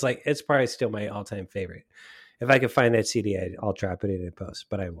 That was like, it's probably still my all-time favorite. If I could find that CD, I'll drop it in a post,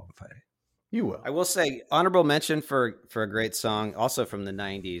 but I won't find it. You will. I will say honorable mention for a great song, also from the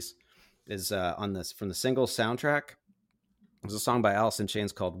 90s, is from the single soundtrack. There's a song by Alice in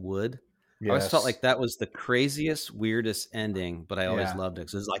Chains called Wood. Yes. I always felt like that was the craziest, weirdest ending, but I always loved it.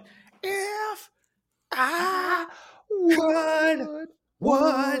 So it's like, if I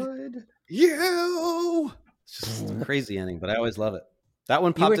would you. It's just a crazy ending, but I always love it. That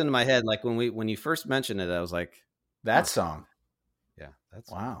one popped into my head. Like when you first mentioned it, I was like, that song. Yeah.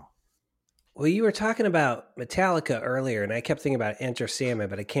 Wow. Well, you were talking about Metallica earlier, and I kept thinking about Enter Sandman,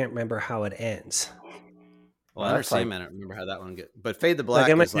 but I can't remember how it ends. Well, Enter Sandman, I don't remember how that one gets. But Fade the Black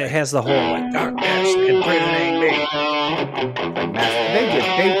it has the whole darkness imprisoning me.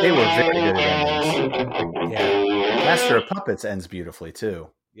 They were very good at endings. Yeah. Master of Puppets ends beautifully too.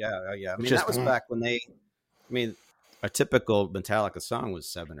 Yeah. I mean, Just that was back when they. I mean, a typical Metallica song was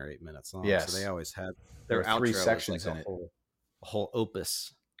 7 or 8 minutes long. Yes. So they always had There their were 3 outro sections was like in it. a whole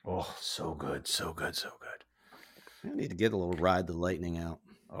opus. Oh, so good, so good, so good. I need to get a little Ride the Lightning out.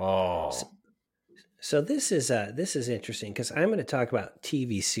 Oh, So this is interesting because I'm going to talk about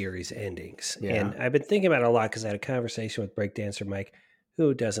TV series endings, Yeah. and I've been thinking about it a lot because I had a conversation with Breakdancer Mike,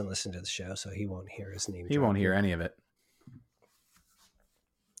 who doesn't listen to the show, so he won't hear his name. he won't hear any of it.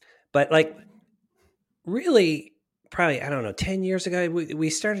 But like, really, probably, I don't know, 10 years ago, we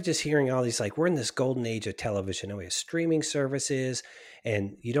started just hearing all these, like, we're in this golden age of television, and we have streaming services,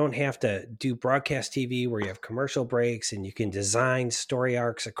 and you don't have to do broadcast TV where you have commercial breaks, and you can design story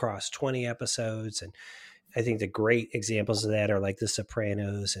arcs across 20 episodes. And I think the great examples of that are like The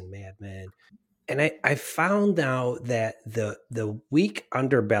Sopranos and Mad Men. And I found now that the weak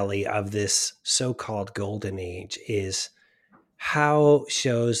underbelly of this so-called golden age is how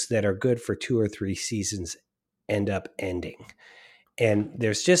shows that are good for 2 or 3 seasons end up ending. And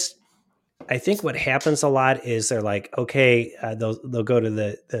there's just, I think what happens a lot is they're like, okay, they'll go to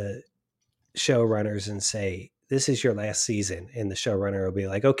the showrunners and say, this is your last season. And the showrunner will be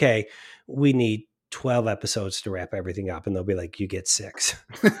like, okay, we need 12 episodes to wrap everything up. And they'll be like, you get 6.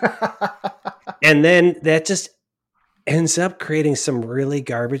 And then that just ends up creating some really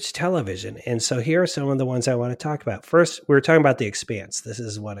garbage television. And so here are some of the ones I want to talk about. First, we were talking about The Expanse. This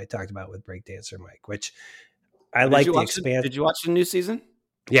is what I talked about with Breakdancer Mike, which I like The Expanse. Did you watch the new season?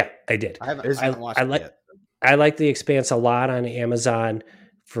 Yeah, I did. I haven't watched it yet. I like The Expanse a lot on Amazon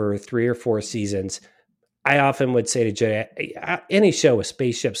for 3 or 4 seasons. I often would say to Jay, any show with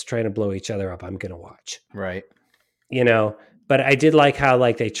spaceships trying to blow each other up, I'm going to watch. Right. You know, but I did like how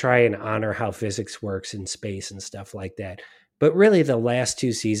like they try and honor how physics works in space and stuff like that. But really the last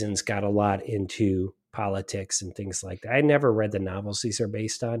 2 seasons got a lot into politics and things like that. I never read the novels these are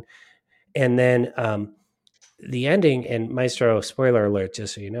based on. And then the ending, and Maestro, spoiler alert,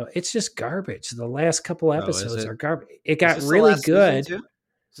 just so you know, it's just garbage. The last couple episodes are garbage. It got really good. Is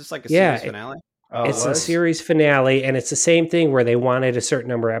this like a series finale? It's a series finale, and it's the same thing where they wanted a certain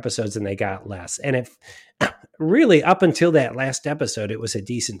number of episodes and they got less. And it really, up until that last episode, it was a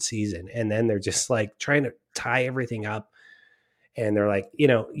decent season. And then they're just like trying to tie everything up. And they're like, you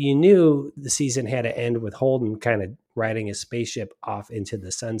know, you knew the season had to end with Holden kind of riding his spaceship off into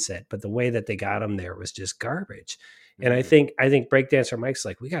the sunset, but the way that they got him there was just garbage. Mm-hmm. And I think Breakdancer Mike's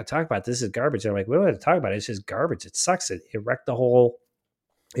like, we got to talk about this. Is garbage. And I'm like, we don't have to talk about it. It's just garbage. It sucks. It wrecked the whole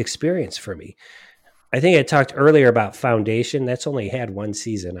experience for me. I think I talked earlier about Foundation. That's only had 1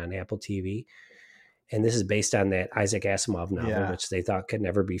 season on Apple TV. And this is based on that Isaac Asimov novel, which they thought could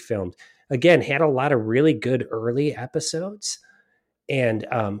never be filmed. Again, had a lot of really good early episodes and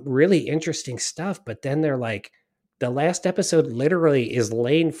really interesting stuff. But then they're like, the last episode literally is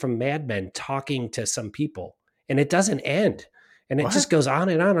Lane from Mad Men talking to some people, and it doesn't end. And it just goes on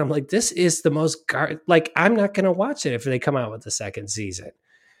and on. I'm like, this is the most, I'm not going to watch it if they come out with the 2nd season.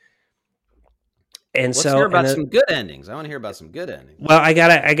 And Let's hear about some good endings. I want to hear about some good endings. Well, I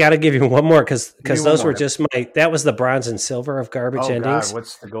gotta give you one more because those were just that was the bronze and silver of garbage endings. God,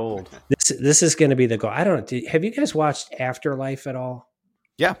 what's the gold? This is going to be the gold. I don't know. Have you guys watched Afterlife at all?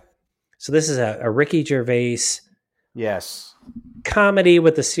 Yeah. So this is a Ricky Gervais comedy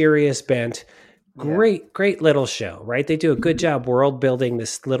with a serious bent. Great little show, right? They do a good job world building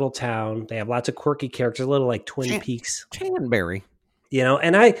this little town. They have lots of quirky characters, a little like Twin Peaks. Canberry. You know,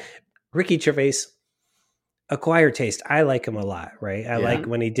 and Ricky Gervais, acquired taste. I like him a lot, right? I like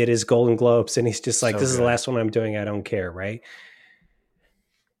when he did his Golden Globes and he's just like, this is the last one I'm doing. I don't care, right?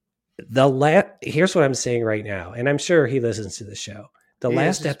 Here's what I'm saying right now, and I'm sure he listens to the show. The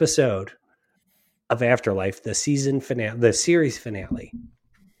last episode of Afterlife, the season finale, the series finale,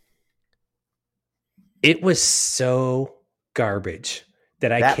 it was so garbage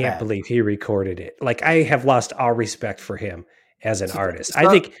that I can't believe he recorded it. Like, I have lost all respect for him as an artist. I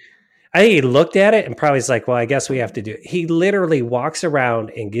think he looked at it and probably was like, well, I guess we have to do it. He literally walks around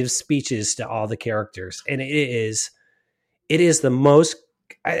and gives speeches to all the characters. And it is the most,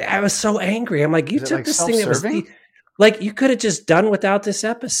 I was so angry. I'm like, you took this thing that was like, you could have just done without this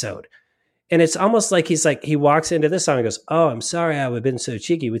episode. And it's almost like he walks into this song and goes, oh, I'm sorry I've been so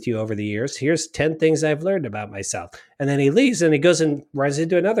cheeky with you over the years. Here's 10 things I've learned about myself. And then he leaves and he goes and runs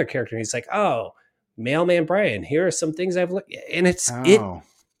into another character. And he's like, oh, Mailman Brian, here are some things I've learned. And I think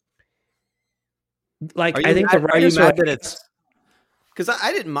the writers are that it's because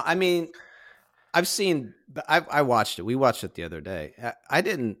I didn't. I mean, I watched it. We watched it the other day. I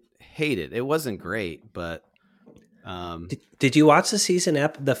didn't hate it. It wasn't great, but did you watch the season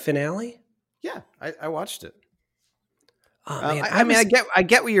the finale? Yeah, I watched it. Oh man, I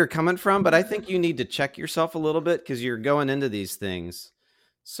get where you're coming from, but I think you need to check yourself a little bit because you're going into these things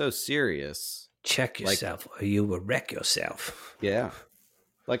so serious. Check yourself, or you will wreck yourself. Yeah.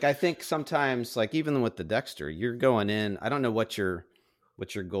 Like I think sometimes, like even with the Dexter, you're going in. I don't know what your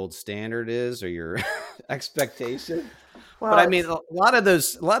gold standard is or your expectation. Well, But I mean, a lot of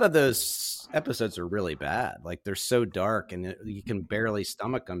those episodes are really bad. Like they're so dark, and you can barely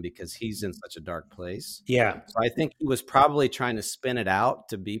stomach them because he's in such a dark place. Yeah, So I think he was probably trying to spin it out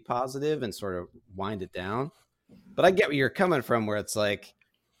to be positive and sort of wind it down. But I get where you're coming from, where it's like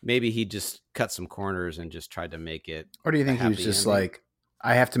maybe he just cut some corners and just tried to make it. or do you think he was happy just ending. like,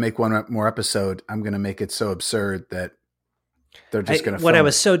 I have to make one more episode. I'm going to make it so absurd that they're just going to. what I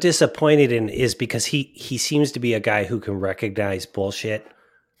was so disappointed in is because he seems to be a guy who can recognize bullshit,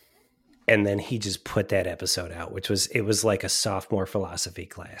 and then he just put that episode out, which was like a sophomore philosophy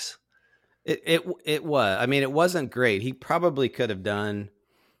class. It was. I mean, it wasn't great. He probably could have done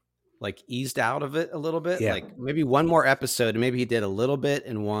like eased out of it a little bit, Yeah. like maybe one more episode, and maybe he did a little bit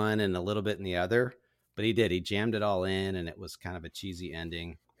in one and a little bit in the other. But he did. He jammed it all in, and it was kind of a cheesy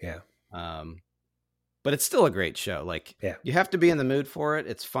ending. Yeah. But it's still a great show. Like, Yeah. you have to be in the mood for it.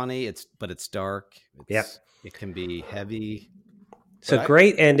 It's funny. But it's dark. Yep. It can be heavy. So But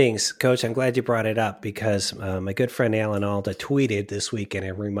great endings, Coach. I'm glad you brought it up because my good friend Alan Alda tweeted this weekend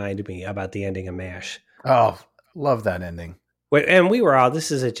and reminded me about the ending of MASH. Oh, love that ending. And we were all,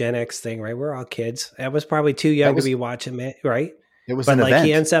 this is a Gen X thing, right? We're all kids. I was probably too young to be watching it, right? It was But an like event.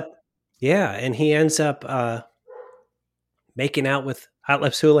 he ends up making out with Hot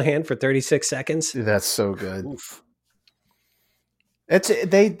Lips Houlihan for 36 seconds. That's so good. Oof.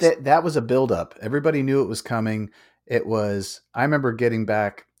 That was a buildup. Everybody knew it was coming. It was. I remember getting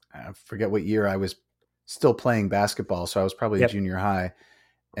back. I forget what year I was still playing basketball, so I was probably in junior high.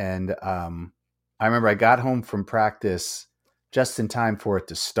 And I remember I got home from practice just in time for it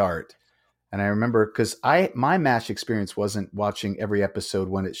to start. And I remember because my MASH experience wasn't watching every episode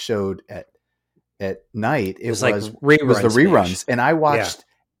when it showed at night. It was like the reruns, reruns, MASH. and I watched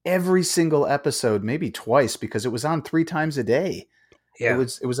every single episode, maybe twice, because it was on 3 times a day. Yeah.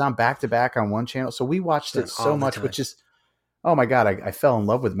 It was on back to back on one channel, so we watched it All so the much, time. which is, oh my god, I fell in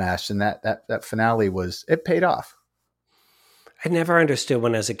love with MASH, and that finale it paid off. I never understood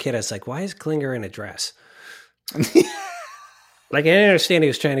when I was a kid. I was like, why is Klinger in a dress? Like, I didn't understand he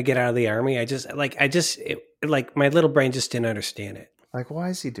was trying to get out of the army. My little brain just didn't understand it. Like, why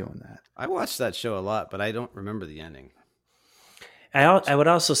is he doing that? I watched that show a lot, but I don't remember the ending. I would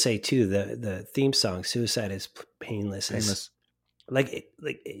also say too, the theme song "Suicide is Painless" is Famous. like,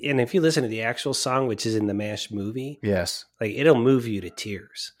 and if you listen to the actual song, which is in the MASH movie, Yes, like it'll move you to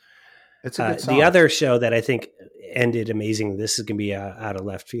tears. it's a good song. The other show that I think ended amazing. This is going to be out of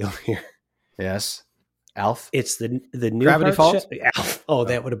left field here. yes, Alf. It's the new Gravity Falls? Alf. Oh,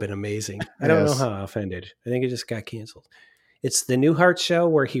 that would have been amazing. I don't know Yes. how I offended. I think it just got canceled. It's the Newhart show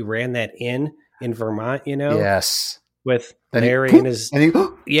where he ran that inn in Vermont, Yes, with Then he- Larry and his and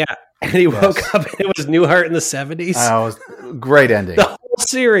he. and he woke up and it was Newhart in the 70s. Was great ending. The whole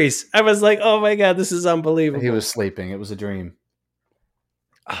series. I was like, oh my God, this is unbelievable. He was sleeping. It was a dream.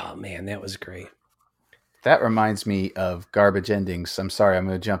 Oh man, that was great. That reminds me of garbage endings. I'm sorry, I'm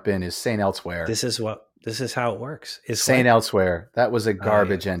going to jump in. Is Saint Elsewhere? This is how it works. Is Saint what? Elsewhere. That was a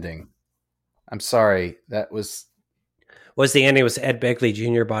garbage ending. I'm sorry. That was. Was the ending was Ed Begley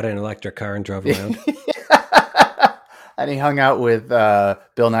Jr. bought an electric car and drove around? And he hung out with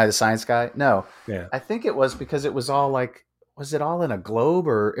Bill Nye the Science Guy. No, Yeah. I think it was because it was all like, was it all in a globe,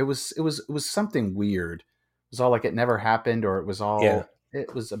 or it was something weird. It was all like it never happened, or it was all. Yeah.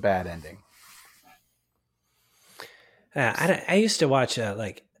 It was a bad ending. I used to watch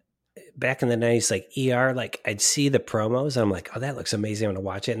like back in the 90s, like ER, like I'd see the promos. And I'm like, oh, that looks amazing. I'm going to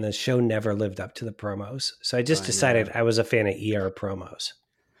watch it. And the show never lived up to the promos. So I just decided I was a fan of ER promos.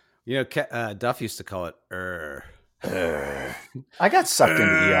 Duff used to call it I got sucked into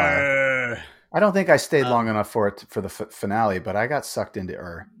ER. I don't think I stayed long enough for it for the finale, but I got sucked into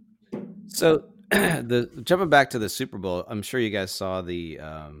ER. So jumping back to the Super Bowl, I'm sure you guys saw the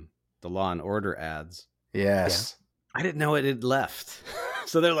Law and Order ads. Yes, I didn't know it had left.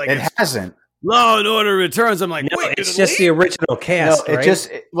 So they're like, it hasn't. Law and Order returns. I'm like, No, wait, it's just the original cast, No,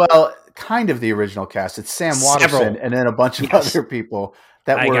 right? kind of the original cast. It's Sam Waterston Several. and then a bunch of other people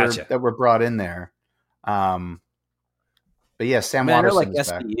that were brought in there. But yeah, Sam I know, Waterston like is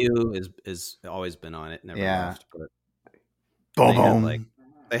back. SVU is always been on it. Never Yeah. left. But Boom, they had, boom. like,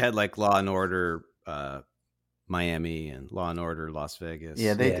 they had like Law and Order Miami and Law and Order Las Vegas.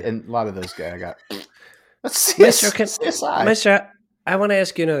 Yeah, Yeah. and a lot of those guys I got. Let's see. Maestro, CSI. Maestro, I want to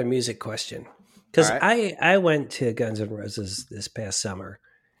ask you another music question. Because All right. I went to Guns N' Roses this past summer,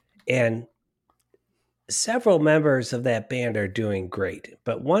 and several members of that band are doing great,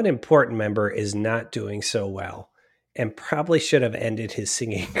 but one important member is not doing so well and probably should have ended his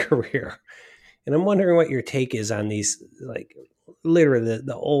singing career. And I'm wondering what your take is on these, like, literally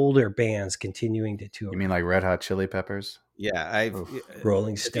the older bands continuing to tour. You mean like Red Hot Chili Peppers? Yeah,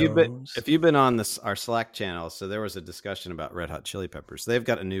 Rolling Stones. If you've been on our Slack channel, so there was a discussion about Red Hot Chili Peppers. They've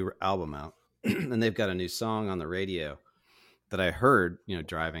got a new album out, and they've got a new song on the radio that I heard,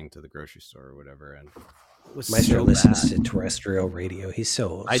 driving to the grocery store or whatever, and it was Maestro so listens bad. to terrestrial radio. He's so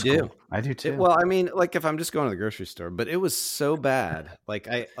old I school. I do too. Well, I mean, like if I'm just going to the grocery store, but it was so bad.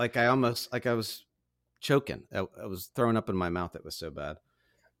 I was choking. I was throwing up in my mouth. It was so bad.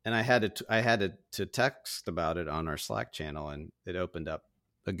 And I had to text about it on our Slack channel, and it opened up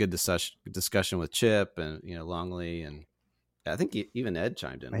a good discussion with Chip and Longley, and I think even Ed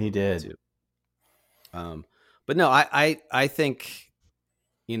chimed in. He did too. But no, I think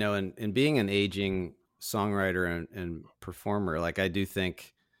in being an aging songwriter and performer, like I do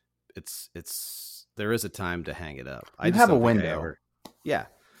think there is a time to hang it up. You have a window. Yeah.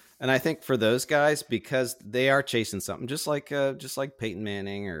 And I think for those guys, because they are chasing something, just like Peyton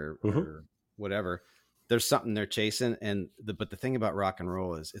Manning or whatever, there's something they're chasing. But the thing about rock and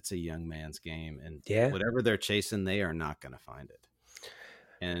roll is it's a young man's game, and whatever they're chasing, they are not going to find it.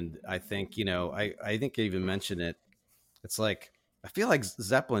 And I think, I think I even mentioned it. It's like, I feel like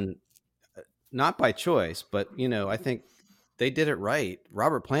Zeppelin, not by choice, but I think they did it right.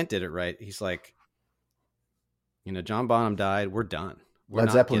 Robert Plant did it right. He's like, John Bonham died. We're done. Led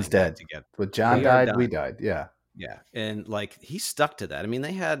Zeppelin's dead. With John died, we died. Yeah. Yeah. And like he stuck to that. I mean,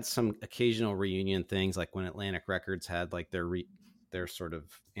 they had some occasional reunion things, like when Atlantic Records had like their sort of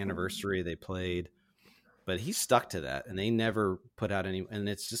anniversary they played, but he stuck to that, and they never put out any. And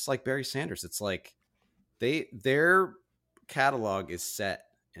it's just like Barry Sanders. It's like their catalog is set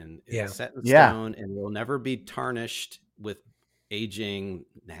and it's set in stone, and will never be tarnished with aging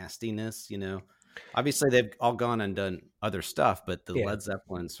nastiness, Obviously, they've all gone and done other stuff, but the Led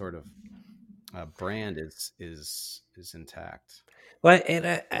Zeppelin sort of brand is intact. Well,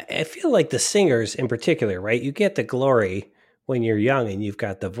 and I feel like the singers in particular, right? You get the glory when you're young and you've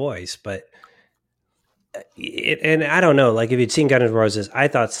got the voice, but and I don't know, like if you'd seen Guns N' Roses, I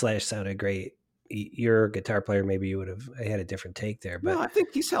thought Slash sounded great. You're a guitar player, maybe you would have had a different take there. But no, I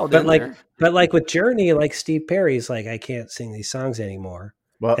think he's held in there. But like with Journey, like Steve Perry's like, I can't sing these songs anymore.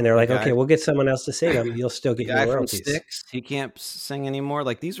 Well, and they're like, okay, we'll get someone else to sing them. You'll still get your royalties. From Styx, he can't sing anymore.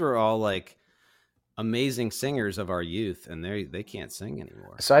 Like these were all like amazing singers of our youth, and they can't sing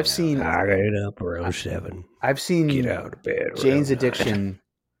anymore. So I've seen I get up around 7. I've seen Get out of bed. Jane's Addiction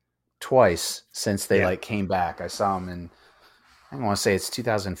twice since they like came back. I saw them in, I want to say it's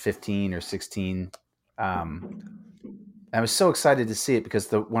 2015 or 16. I was so excited to see it because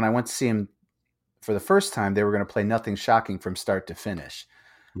when I went to see him for the first time, they were going to play Nothing Shocking from start to finish,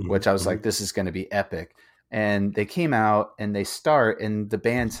 which I was like, this is going to be epic. And they came out and they start, and the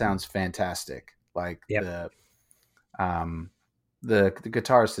band sounds fantastic. Like the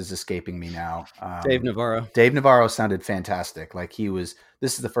guitarist is escaping me now. Dave Navarro. Dave Navarro sounded fantastic. Like this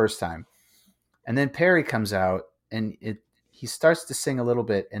is the first time. And then Perry comes out and he starts to sing a little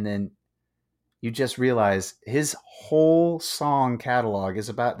bit, and then you just realize his whole song catalog is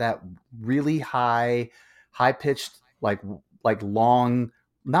about that really high pitched, like long,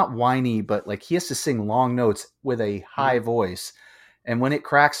 not whiny, but like he has to sing long notes with a high voice. And when it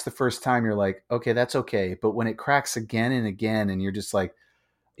cracks the first time, you're like, okay, that's okay. But when it cracks again and again, and you're just like,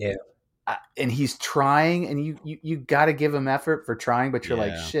 and he's trying, and you got to give him effort for trying, but you're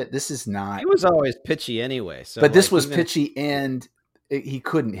like, shit, this is not. He was always pitchy anyway. So, but this was pitchy, and he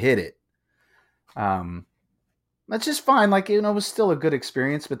couldn't hit it. That's just fine. Like, it was still a good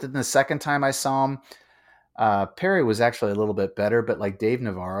experience. But then the second time I saw him, Perry was actually a little bit better, but like Dave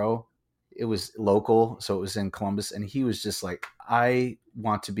Navarro, it was local, so it was in Columbus, and he was just like, I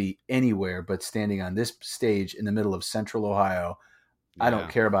want to be anywhere but standing on this stage in the middle of Central Ohio. I don't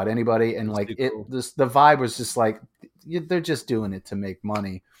care about anybody. And like cool. The vibe was just like, they're just doing it to make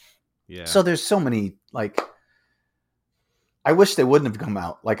money. Yeah. So there's so many, like, I wish they wouldn't have come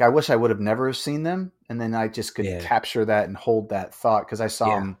out. Like, I wish I would have never seen them. And then I just could capture that and hold that thought. Cause I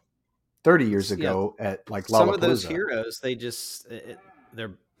saw them 30 years ago at like Lollapalooza. Some of those heroes, they just,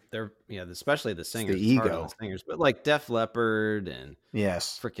 they're especially the singers, it's the ego singers, but like Def Leppard and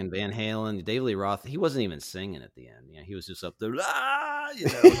freaking Van Halen, David Lee Roth, he wasn't even singing at the end. He was just up there,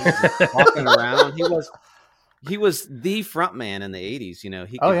 just walking around. He was the front man in the 80s. He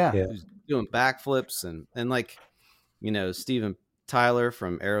was doing backflips and like, Steven Tyler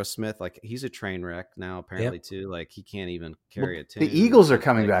from Aerosmith, like he's a train wreck now apparently too. Like he can't even carry a tune. The Eagles are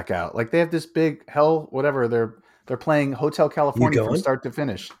coming back out. Like they have this big whatever. They're playing Hotel California from start to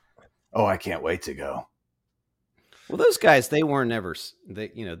finish. Oh, I can't wait to go. Well, those guys, they weren't ever.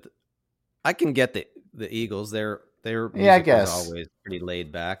 I can get the Eagles. Their music I guess was always pretty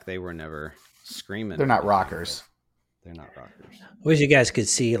laid back. They were never screaming. They're not rockers. They're not rockers. I wish you guys could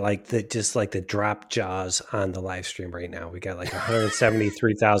see like the drop jaws on the live stream right now. We got like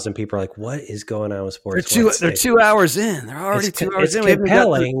 173,000 people are like, what is going on with sports? They're 2 hours in. They're already 2 hours in. It's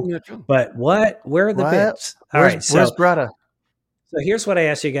compelling, but where are the bits? All right, where's Bretta? So here's what I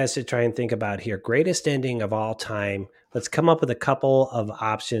asked you guys to try and think about here. Greatest ending of all time. Let's come up with a couple of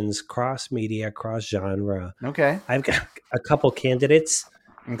options, cross media, cross genre. Okay. I've got a couple candidates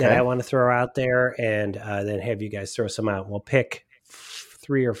that I want to throw out there, and then have you guys throw some out. We'll pick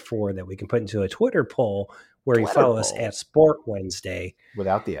 3 or 4 that we can put into a Twitter poll where you follow us at Sport Wednesday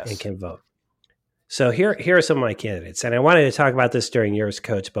without the S and can vote. So here are some of my candidates, and I wanted to talk about this during yours,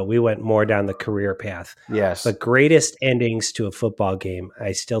 Coach, but we went more down the career path. Yes. But greatest endings to a football game,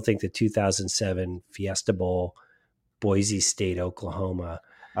 I still think the 2007 Fiesta Bowl, Boise State, Oklahoma.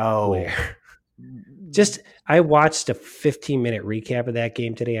 Oh, where I watched a 15-minute recap of that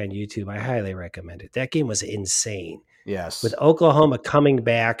game today on YouTube. I highly recommend it. That game was insane. Yes. With Oklahoma coming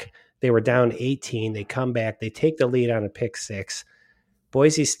back, they were down 18. They come back. They take the lead on a pick 6.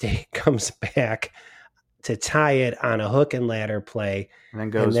 Boise State comes back to tie it on a hook and ladder play.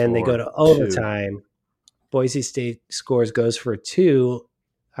 And then they go to overtime. 2. Boise State goes for 2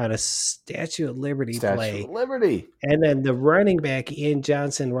 on a Statue of Liberty play. And then the running back, Ian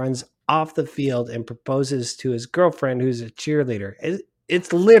Johnson, runs off the field and proposes to his girlfriend, who's a cheerleader.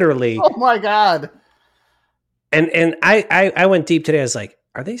 It's literally... Oh, my God. And I went deep today. I was like,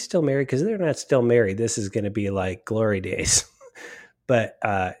 are they still married? Because they're not still married. This is going to be like glory days. But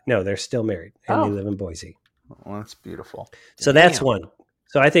no, they're still married, and they live in Boise. Well, that's beautiful. So that's one.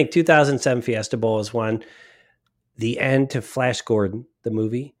 So I think 2007 Fiesta Bowl is one. The end to Flash Gordon, the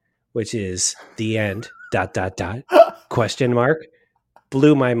movie, which is the end, ... question mark,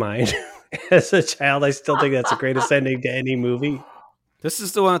 blew my mind. As a child, I still think that's the greatest ending to any movie. This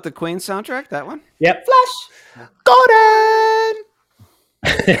is the one with the Queen soundtrack, that one? Yep. Flash Gordon!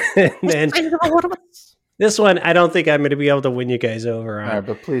 And then, this one, I don't think I'm going to be able to win you guys over on. All right,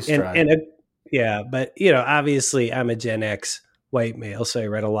 but please try. Yeah, but obviously I'm a Gen X white male, so I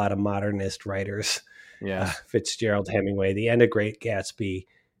read a lot of modernist writers. Yeah, Fitzgerald, Hemingway, The End of Great Gatsby,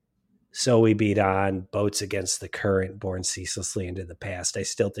 So We Beat On, Boats Against the Current, Born Ceaselessly Into the Past. I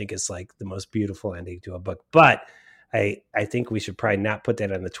still think it's like the most beautiful ending to a book, but I think we should probably not put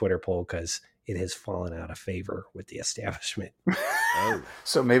that on the Twitter poll because it has fallen out of favor with the establishment.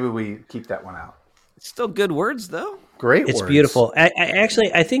 So maybe we keep that one out. It's still good words, though. Great it's words. Beautiful.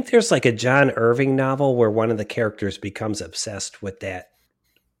 I think there's like a John Irving novel where one of the characters becomes obsessed with that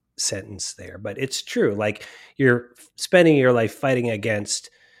sentence there. But it's true. Like you're spending your life fighting against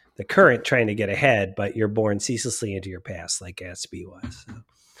the current, trying to get ahead, but you're born ceaselessly into your past, like Gatsby was.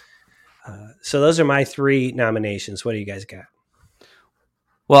 So those are my 3 nominations. What do you guys got?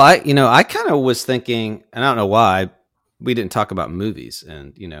 Well, I kind of was thinking, and I don't know why, we didn't talk about movies,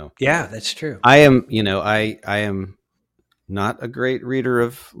 and yeah, that's true. I am not a great reader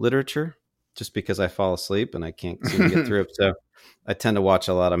of literature, just because I fall asleep and I can't seem to get through it. So I tend to watch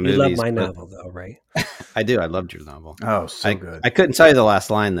a lot of movies. You love my novel, though, right? I do. I loved your novel. Oh, so good. I couldn't tell you the last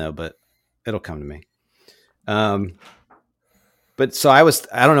line though, but it'll come to me. But so I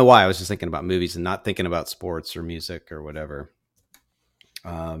don't know why I was just thinking about movies and not thinking about sports or music or whatever.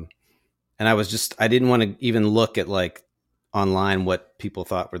 And I didn't want to even look at like online what people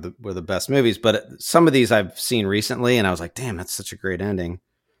thought were the best movies, but some of these I've seen recently and I was like, damn, that's such a great ending.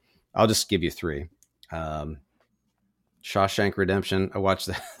 I'll just give you 3. Shawshank Redemption. I watched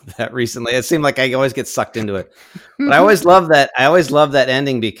that recently. It seemed like I always get sucked into it, but I always love that. I always love that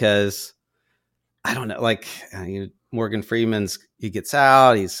ending because I don't know, like Morgan Freeman's, he gets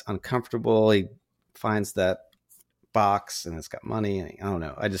out, he's uncomfortable. He finds that box and it's got money. And I don't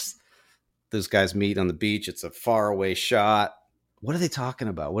know. Those guys meet on the beach. It's a faraway shot. What are they talking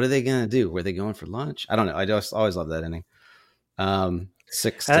about? What are they going to do? Were they going for lunch? I don't know. I just always love that ending.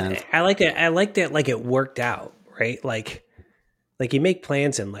 6-10. I like that. I like that. Like it worked out, right? Like you make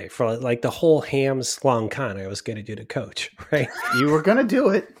plans in life for like the whole Hams long con I was going to do to Coach, right? You were going to do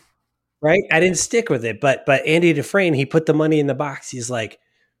it. Right. I didn't stick with it, but Andy Dufresne, he put the money in the box. He's like,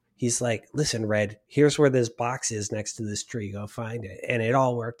 listen, Red, here's where this box is next to this tree. Go find it. And it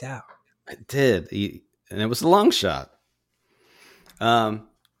all worked out. It did. And it was a long shot.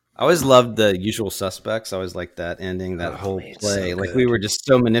 I always loved the Usual Suspects. I always liked that ending, that whole man, play. so Like good. we were just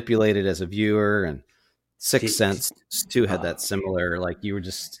so manipulated as a viewer, and Sixth Did- Sense too had that similar. Like you were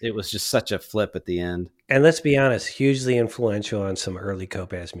just, it was just such a flip at the end. And let's be honest, hugely influential on some early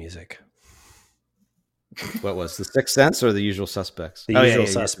Kopaz music. What was the Sixth Sense or the Usual Suspects? The Usual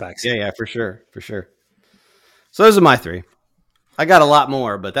Suspects. Yeah, for sure. So those are my three. I got a lot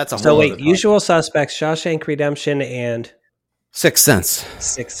more, but that's a whole. So wait, other Usual Suspects, Shawshank Redemption, and Sixth Sense.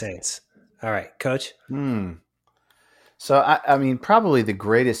 Sixth Sense. All right, Coach. So I mean, probably the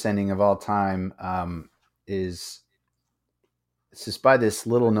greatest ending of all time is it's just by this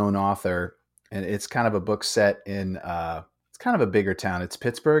little known author, and it's kind of a book set in it's kind of a bigger town. It's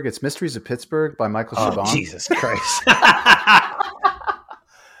Pittsburgh. It's Mysteries of Pittsburgh by Michael Chabon. Jesus Christ!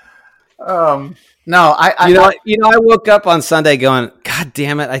 No, I I woke up on Sunday going, God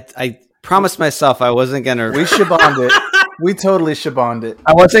damn it! I promised myself I wasn't gonna. we Chaboned it. We totally Chaboned it.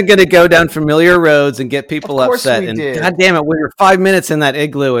 I wasn't going to go down familiar roads and get people Of course upset. we And did. God damn it, we were 5 minutes in that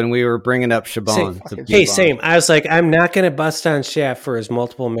igloo and we were bringing up Chabon. Hey, same. I was like, I'm not going to bust on Shaft for his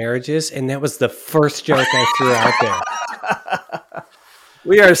multiple marriages, and that was the first joke I threw out there.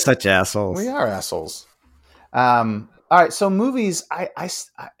 We are such assholes. We are assholes. All right, so movies. I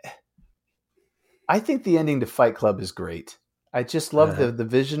think the ending to Fight Club is great. I just love the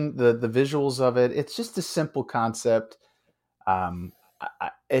vision, the visuals of it. It's just a simple concept.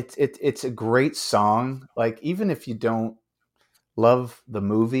 It's a great song. Like even if you don't love the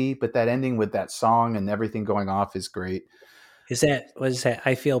movie, but that ending with that song and everything going off is great. What is that?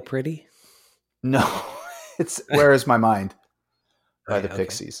 I Feel Pretty? No, it's Where Is My Mind by Okay, the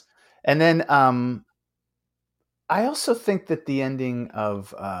Pixies. And then I also think that the ending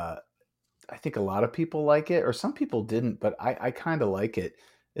of I think a lot of people like it, or some people didn't, but I kind of like it,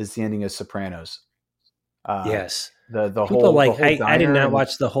 is the ending of Sopranos. Yes. The People whole like the whole I did diner not and-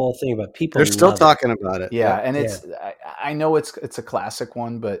 watch the whole thing, but people They're still love it. talking about it. Yeah, and it's I know it's a classic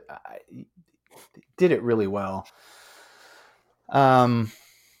one, but I did it really well. Then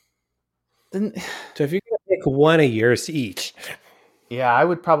So if you're gonna pick one of yours each, yeah, I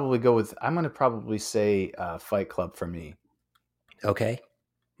would probably go with. I'm going to probably say Fight Club for me. okay,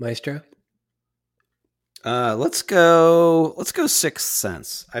 Maestro. Let's go Sixth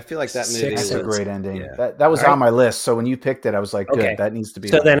Sense. I feel like that movie Sixth That's Sense. a great ending. Yeah. That was All right. on my list. So when you picked it, I was like, good. Okay. That needs to be.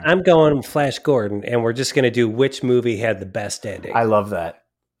 So on then there. I'm going Flash Gordon, and we're just going to do which movie had the best ending. I love that.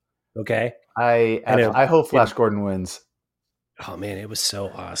 Okay. I hope Flash Gordon wins. Oh man, it was so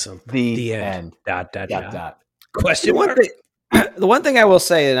awesome. The end. Dot. Dot. Question mark. The one thing I will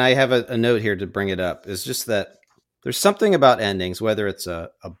say, and I have a note here to bring it up, is just that there's something about endings, whether it's a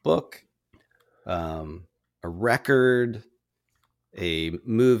book, a record, a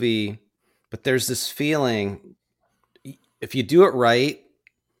movie, but there's this feeling, if you do it right,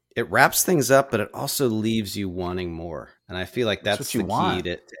 it wraps things up, but it also leaves you wanting more. And I feel like that's what you the want. key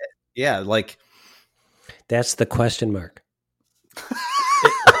to, yeah, like That's the question mark.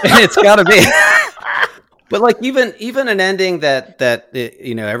 it's got to be. But like even an ending that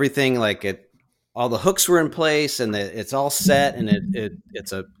everything, like it, all the hooks were in place and it's all set and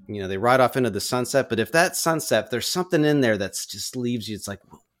it's a, they ride off into the sunset. But if that sunset, there's something in there that's just leaves you. It's like,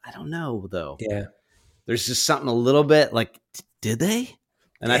 well, I don't know though. Yeah. There's just something a little bit like, did they?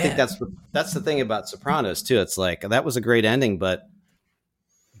 And I think Yeah. that's the thing about Sopranos too. It's like, that was a great ending, but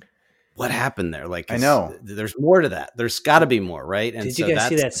what happened there? Like, I know. there's more to that. There's got to be more, right? And Did you guys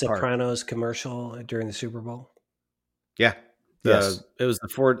see that that's the part. Sopranos commercial during the Super Bowl? Yeah. Yes. It was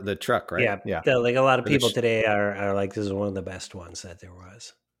the truck, right? Yeah. Yeah. Like a lot of For the people sh- today are like, this is one of the best ones that there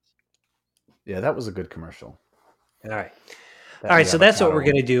was. Yeah, that was a good commercial. All right. That All right. So that's what we're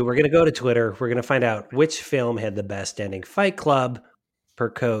avocado going to do. We're going to go to Twitter. We're going to find out which film had the best ending. Fight Club per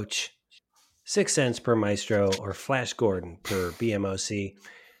Coach, Sixth Sense per Maestro, or Flash Gordon per BMOC.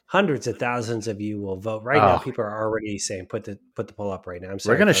 Hundreds of thousands of you will vote right now. Oh. People are already saying put the poll up right now. I'm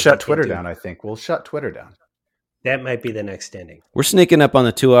sorry. We're going to folks, I shut can't Twitter do it. down, I think. We'll shut Twitter down. That might be the next ending. We're sneaking up on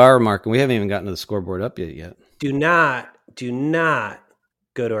the 2-hour mark, and we haven't even gotten to the scoreboard update yet. Do not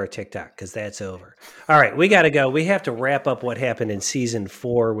go to our TikTok because that's over. All right, we got to go. We have to wrap up what happened in season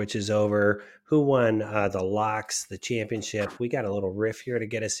 4, which is over. Who won the locks, the championship? We got a little riff here to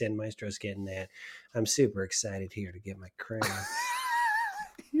get us in. Maestro's getting that. I'm super excited here to get my crown.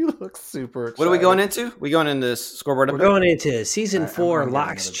 You look super excited. What are we going into? We going into this scoreboard update? We're going into season All right, 4 I'm gonna get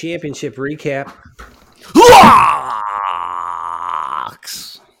locks another- championship recap.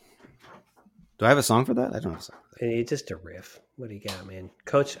 Locks. Do I have a song for that? I don't have a song. Just a riff. What do you got, man?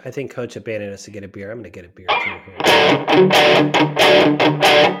 Coach, I think Coach abandoned us to get a beer. I'm going to get a beer too here.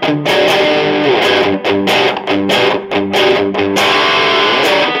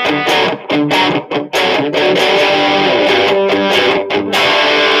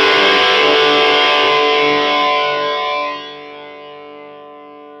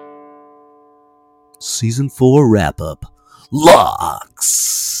 Season 4 wrap-up.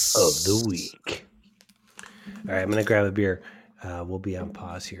 Locks of the week. All right, I'm going to grab a beer. We'll be on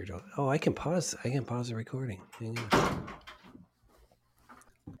pause here. I can pause. I can pause the recording. Hang on.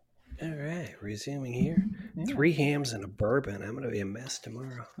 All right, resuming here. Yeah. 3 hams and a bourbon. I'm going to be a mess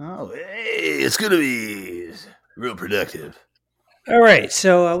tomorrow. Oh, hey, it's going to be real productive. All right,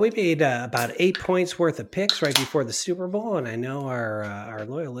 so we made about 8 points worth of picks right before the Super Bowl, and I know our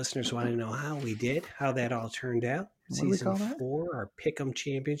loyal listeners want to know how we did, how that all turned out. Season 4, our Pick'em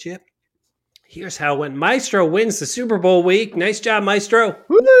Championship. Here's how it went. Maestro wins the Super Bowl week. Nice job, Maestro.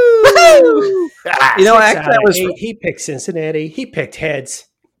 Woo! He picked Cincinnati. He picked heads.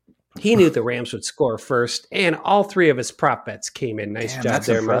 He knew the Rams would score first, and all 3 of his prop bets came in. Nice job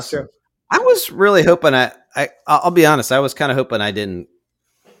there, Maestro. I was really hoping I'll be honest, I was kind of hoping I didn't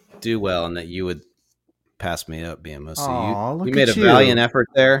do well and that you would pass me up, BMOC. Aww, you made a valiant effort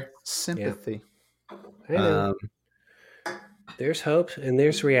there. Sympathy. Yeah. There's hope and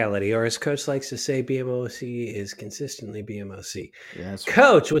there's reality, or as Coach likes to say, BMOC is consistently BMOC. Yeah,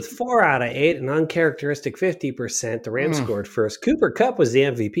 Coach with 4 out of 8, an uncharacteristic 50%. The Rams scored first. Cooper Kupp was the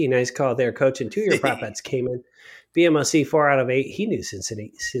MVP. Nice call there, Coach. And 2 of your prop bets came in. BMOC 4 out of 8. He knew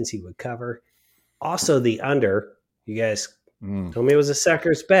Cincy would cover. Also the under. You guys told me it was a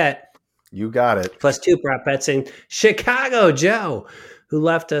sucker's bet. You got it. Plus 2 prop bets in Chicago Joe, who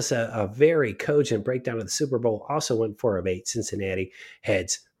left us a very cogent breakdown of the Super Bowl, also went 4 of 8. Cincinnati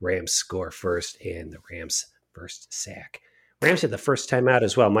heads. Rams score first, and the Rams first sack. Rams had the first time out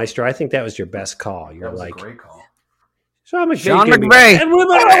as well. Maestro, I think that was your best call. You're like, a great call. Sean McVay.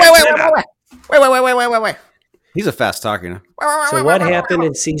 Wait. He's a fast talker now. So what happened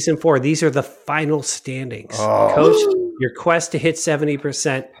in season 4? These are the final standings. Coach, your quest to hit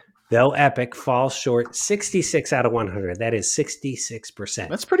 70%, though epic, falls short 66 out of 100. That is 66%.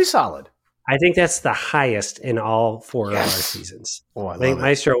 That's pretty solid. I think that's the highest in all 4 of our seasons. Oh, I think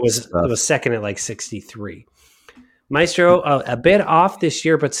Maestro was second at like 63. Maestro, a bit off this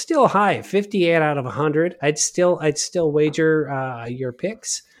year, but still high, 58 out of 100. I'd still wager your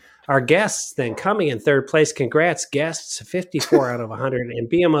picks. Our guests then coming in 3rd place. Congrats, guests, 54 out of 100. And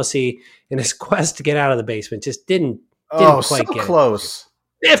BMOC in his quest to get out of the basement just didn't quite get close.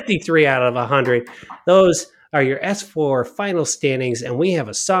 It. 53 out of 100. Those are your S4 final standings, and we have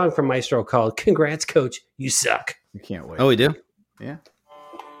a song from Maestro called Congrats, Coach, You Suck. You can't wait. Oh, we do? Yeah.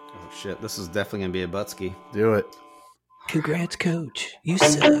 Oh, shit. This is definitely going to be a Butsky. Do it. Congrats, Coach, You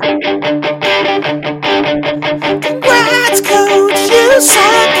Suck. Congrats, Coach, You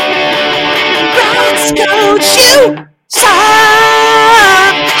Suck. Congrats, Coach, You Suck.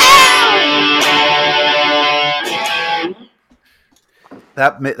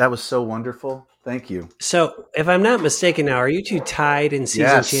 That was so wonderful. Thank you. So, if I'm not mistaken now, are you 2 tied in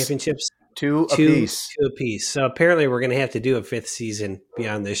season championships? 2 apiece. 2 apiece. So apparently we're going to have to do a 5th season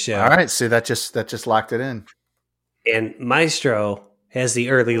beyond this show. All right. So that just locked it in. And Maestro has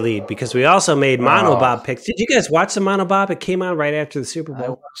the early lead because we also made Monobob picks. Did you guys watch the Monobob? It came on right after the Super Bowl. I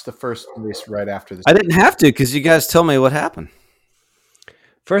watched the first race right after the I didn't have to because you guys told me what happened.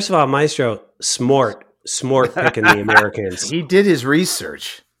 First of all, Maestro, smart picking the Americans. He did his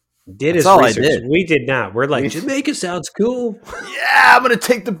research. Did. We did not. We're like, Jamaica sounds cool. Yeah, I'm going to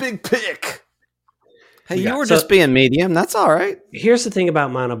take the big pick. Hey, you were just being medium. That's all right. Here's the thing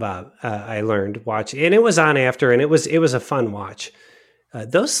about Monobob. I learned watching, and it was on after, and it was a fun watch.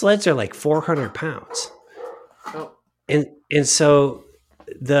 Those sleds are like 400 pounds, and so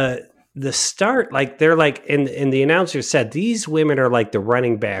the start, like they're like, and the announcer said these women are like the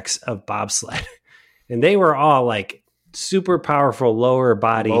running backs of bobsled, and they were all like super powerful lower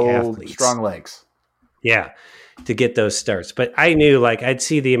body athletes, strong legs. Yeah. To get those starts. But I knew like I'd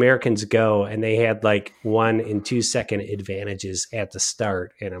see the Americans go and they had like 1 and 2 second advantages at the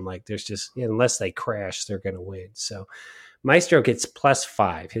start. And I'm like, there's just, unless they crash, they're going to win. So Maestro gets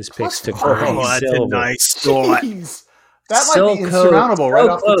 +5. His picks took that's a nice score. That might be insurmountable right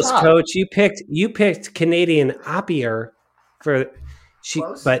off the top. Coach. You picked Canadian Appier for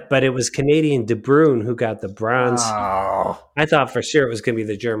but it was Canadian De Bruyne who got the bronze. Oh. I thought for sure it was going to be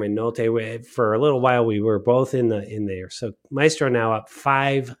the German Nolte. For a little while, we were both in there. So Maestro now up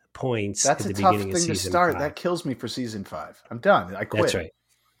 5 points. That's at the a tough beginning thing of to season start. 5. That kills me for season 5. I'm done. I quit. That's right.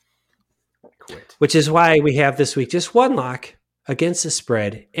 Quit. Which is why we have this week just 1 lock against the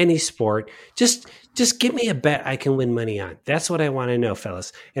spread, any sport. Just give me a bet I can win money on. That's what I want to know,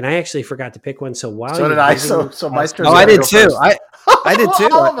 fellas. And I actually forgot to pick one. So while so did I. So Maestro. I did too. I did too.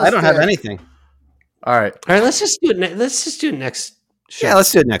 I don't have anything. All right. Let's just do it. Let's just do it next show. Yeah,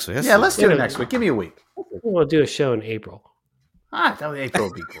 let's do it next week. Let's do it next week. Give me a week. We'll do a show in April. April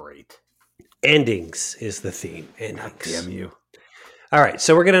would be great. Endings is the theme. Endings. God damn you. All right,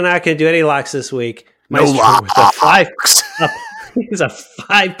 so we're not going to do any locks this week. No locks. He's a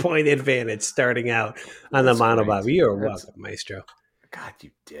 5-point advantage starting out on That's the monobob. great. You're That's- welcome, Maestro. God,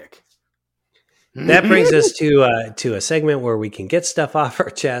 you dick. That brings us to a segment where we can get stuff off our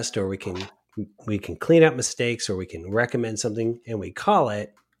chest, or we can clean up mistakes, or we can recommend something, and we call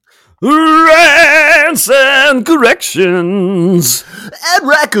it Rants and corrections. And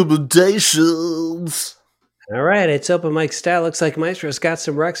recommendations. all right. It's open mic style. Looks like Maestro's got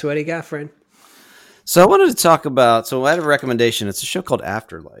some recs. What do you got, friend? So I wanted to talk about. So I had a recommendation. It's a show called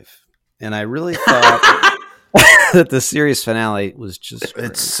Afterlife, and I really thought that the series finale was just.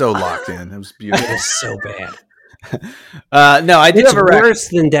 It's so locked in. It was It beautiful. is so bad. No, I did It's have a rec. worse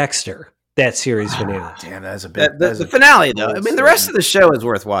than Dexter. That series finale. Damn, that's a big. The finale, though. I mean, the rest of the show is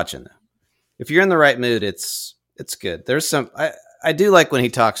worth watching. If you're in the right mood, it's good. There's some. I do like when he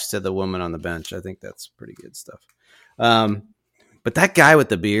talks to the woman on the bench. I think that's pretty good stuff. But that guy with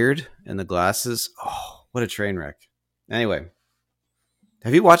the beard and the glasses, oh, what a train wreck. Anyway,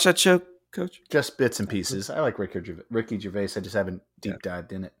 have you watched that show, Coach? Just bits and pieces. I like Ricky Gervais. I just haven't deep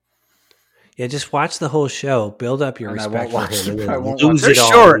dived in it. Yeah, just watch the whole show, build up your And I respect won't for watch him, it. and I then won't lose watch it They're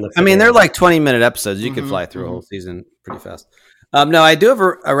all. short. in the I mean, they're finale. like 20-minute episodes. You can fly through a whole season pretty fast. No, I do have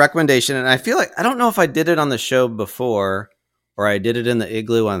a recommendation, and I feel like I don't know if I did it on the show before or I did it in the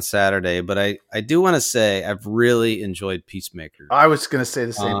Igloo on Saturday, but I do want to say I've really enjoyed Peacemaker I was going to say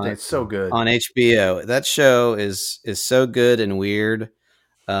the same thing. It's so good. on HBO. That show is so good and weird,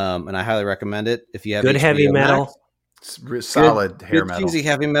 and I highly recommend it. If you have Good HBO heavy Max. metal. It's solid hair good metal. cheesy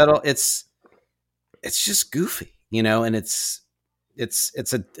heavy metal. It's just goofy, and it's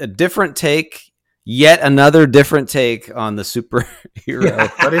a different take. Yet another different take on the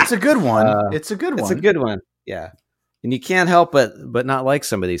superhero. But it's a good one. It's a good one. It's a good one. Yeah. And you can't help but not like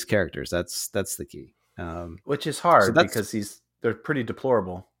some of these characters. That's the key. Which is hard So that's- because they're pretty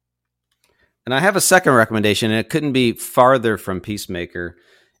deplorable. And I have a second recommendation, and it couldn't be farther from Peacemaker.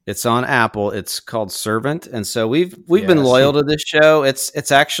 It's on Apple. It's called Servant, and so we've been Yeah, loyal see. to this show.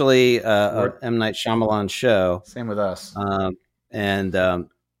 It's actually a M. Night Shyamalan show, Same with us. and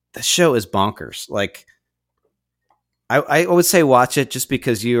the show is bonkers. Like I would say watch it just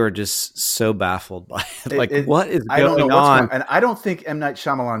because you are just so baffled by it. Like what is I don't know going what's on? going, and I don't think M. Night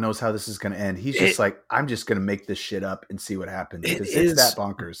Shyamalan knows how this is going to end. He's just like, I'm just going to make this shit up and see what happens It because is it's that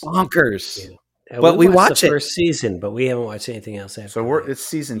bonkers. Bonkers. Yeah, But we watched watch the it. first season, but we haven't watched anything else after. So it's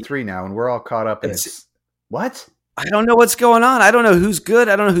season 3 now, and we're all caught up. And It's- it's what I don't know what's going on. I don't know who's good.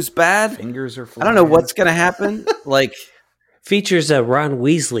 I don't know who's bad. fingers are I flying. don't know what's going to happen. Like features Ron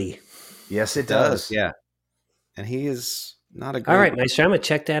Weasley. Yes, it it does. does. Yeah. And he is not a great All right, Maestro, I'm gonna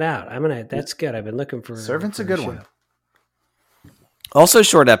check that out. That's good. I've been looking for. Servant's for a good show. one. Also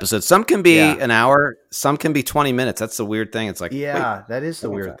short episodes. Some can be Yeah. an hour. Some can be 20 minutes. That's the weird thing. It's like, Yeah, wait, that is the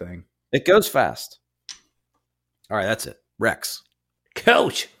Go weird fast. thing. it goes fast. All right. That's it. Rex.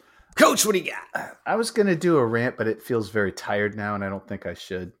 Coach. Coach, what do you got? I was going to do a rant, but it feels very tired now, and I don't think I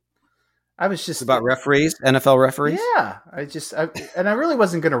should. I was just It's about referees, NFL referees. Yeah, I really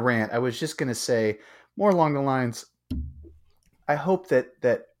wasn't going to rant. I was just going to say more along the lines. I hope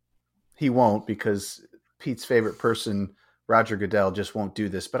that he won't, because Pete's favorite person, Roger Goodell, just won't do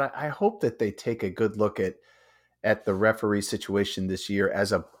this. But I hope that they take a good look at the referee situation this year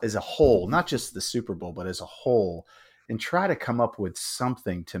as a whole, not just the Super Bowl, but as a whole, and try to come up with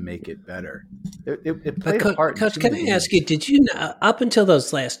something to make it better. It played a part. in Coach, too can many I ask games. you? Did you up until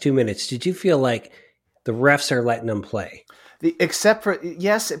those last 2 minutes? Did you feel like the refs are letting them play? Except for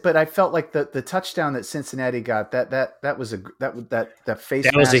yes, but I felt like the touchdown that Cincinnati got that was that face.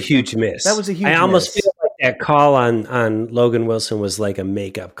 That was a mask huge thing, miss. That was a huge. I almost miss. feel like that call on Logan Wilson was like a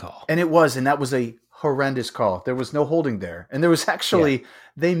makeup call. And that was a horrendous call. There was no holding there, and there was actually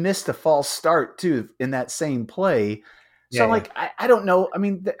they missed a false start too in that same play. So I don't know. I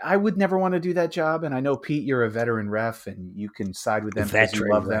mean, I would never want to do that job. And I know, Pete, you're a veteran ref, and you can side with them because you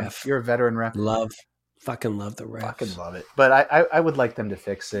Veteran love them. ref. You're a veteran ref. Fucking love the refs. Fucking love it. But I would like them to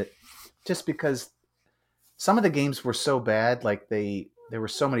fix it, just because some of the games were so bad. Like there were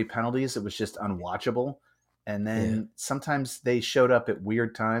so many penalties, it was just unwatchable. And then sometimes they showed up at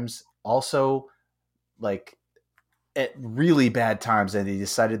weird times. Also, like at really bad times, and they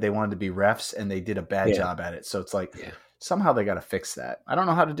decided they wanted to be refs, and they did a bad job at it. So it's like somehow they got to fix that. I don't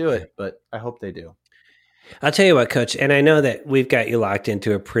know how to do it, but I hope they do. I'll tell you what, Coach, and I know that we've got you locked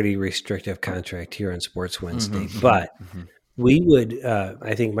into a pretty restrictive contract here on Sports Wednesday, but we would,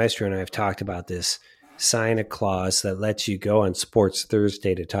 I think Maestro and I have talked about this, sign a clause that lets you go on Sports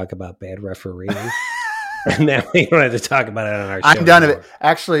Thursday to talk about bad refereeing. And then we don't have to talk about it on our show. I'm done with anymore. it.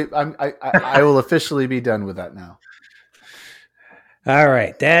 Actually, I will officially be done with that now. All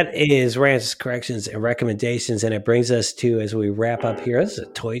right. That is rants, corrections, and recommendations. And it brings us to, as we wrap up here, this is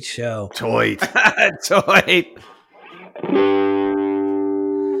a Toit show. Toit. Toit.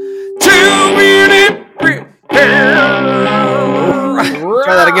 2-minute review.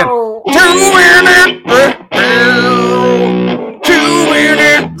 Try that again. 2-minute review.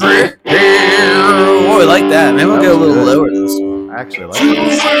 2-minute review. Oh, I like that. Maybe we'll go a little lower than this. I actually like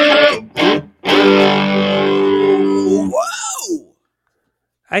it. Whoa.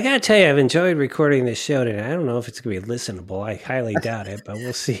 I got to tell you, I've enjoyed recording this show today. I don't know if it's going to be listenable. I highly doubt it, but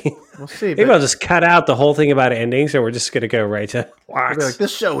we'll see. We'll see. Maybe I'll just cut out the whole thing about endings, or we're just going to go right to I'll be like, walks.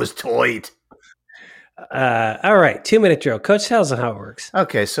 this show is Toit. All right. 2-minute drill. Coach tells us how it works.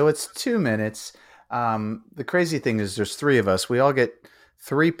 Okay, so it's 2 minutes. The crazy thing is there's 3 of us. We all get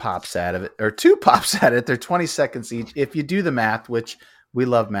 3 pops out of it, or 2 pops at it. They're 20 seconds each. If you do the math, which we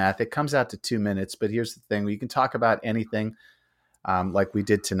love math, it comes out to 2 minutes. But here's the thing. You can talk about anything like we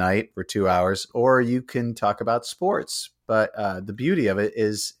did tonight for 2 hours, or you can talk about sports. But the beauty of it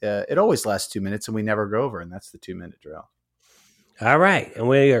is it always lasts 2 minutes and we never go over, and that's the 2-minute drill. All right. And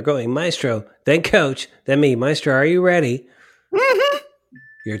we are going Maestro, then Coach, then me. Maestro, are you ready?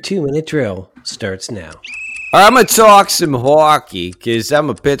 Your 2-minute drill starts now. I'm going to talk some hockey because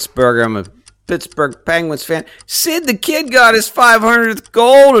I'm a Pittsburgh Penguins fan. Sid the Kid got his 500th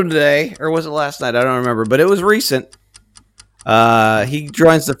goal today. Or was it last night? I don't remember, but it was recent. He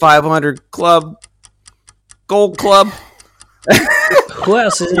joins the 500 club, Gold Club. Who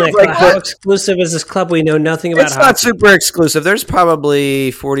else is in that club? How exclusive is this club? We know nothing about It's hockey. not super exclusive. There's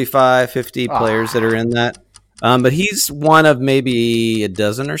probably 45, 50 players that are in that. But he's one of maybe a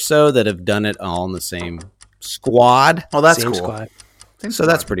dozen or so that have done it all in the same squad. Well, that's Same cool. squad. So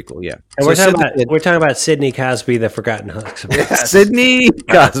that's pretty cool, yeah. And So we're talking about Sidney Cosby, the forgotten Hawks. Sidney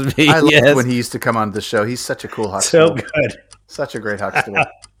Cosby. I love Yes. when he used to come on the show. He's such a cool So Huxtable. good. Such a great Huxtable.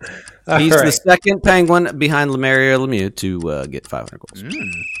 He's All the right. second Penguin behind Lemario Lemieux to get 500 goals.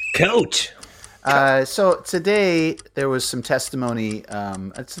 Coach. So today there was some testimony.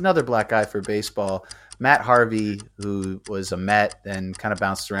 It's another black guy for baseball. Matt Harvey, who was a Met and kind of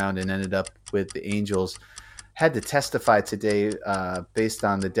bounced around and ended up with the Angels, had to testify today based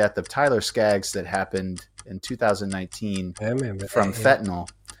on the death of Tyler Skaggs that happened in 2019 I remember from that, yeah. fentanyl.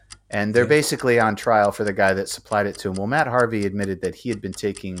 And they're basically on trial for the guy that supplied it to him. Well, Matt Harvey admitted that he had been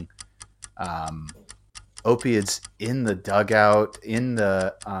taking opiates in the dugout, in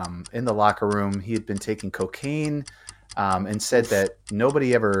the locker room. He had been taking cocaine, and said that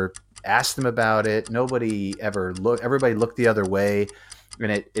nobody ever asked him about it. Nobody ever looked. Everybody looked the other way,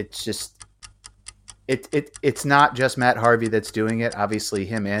 and it's not just Matt Harvey that's doing it. Obviously,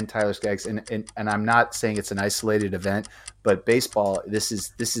 him and Tyler Skaggs, and I'm not saying it's an isolated event, but baseball, this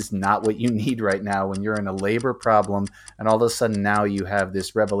is not what you need right now when you're in a labor problem, and all of a sudden now you have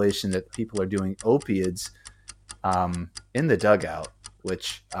this revelation that people are doing opiates in the dugout,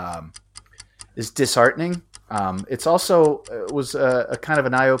 which is disheartening. It's also was a kind of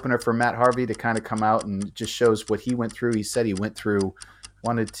an eye opener for Matt Harvey to kind of come out and just shows what he went through. He said he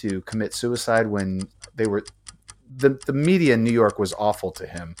wanted to commit suicide when they were the media in New York was awful to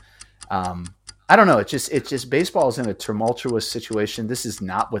him. I don't know. It's just baseball is in a tumultuous situation. This is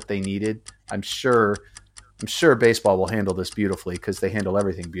not what they needed. I'm sure baseball will handle this beautifully because they handle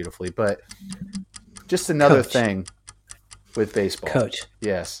everything beautifully. But just another Coach. thing with baseball. Coach.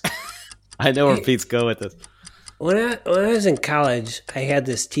 Yes. I know where Pete's going with this. When I was in college, I had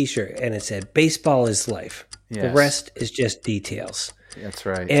this T-shirt, and it said, "Baseball is life. The Yes. rest is just details." That's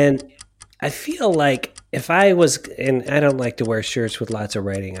right. And I feel like if I was, and I don't like to wear shirts with lots of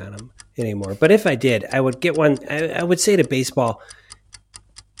writing on them anymore, but if I did, I would get one. I would say to baseball,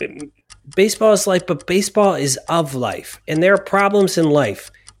 baseball is life, but baseball is of life. And there are problems in life.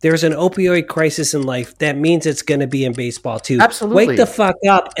 There's an opioid crisis in life. That means it's going to be in baseball too. Absolutely. Wake the fuck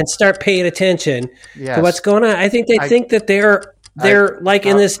up and start paying attention Yes. to what's going on. I think they think that they're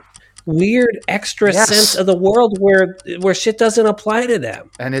in this weird extra Yes. sense of the world where shit doesn't apply to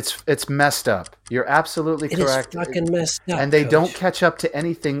them. And it's messed up. You're absolutely It is correct. fucking messed up. And they Coach. don't catch up to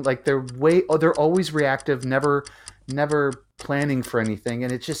anything. Like they're always reactive, never planning for anything.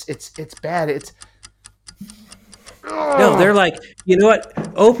 And it's bad. No, they're like, you know what?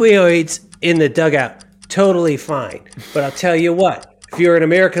 Opioids in the dugout, totally fine. But I'll tell you what, if you're an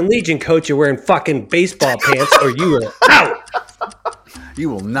American Legion coach, you're wearing fucking baseball pants or you are out.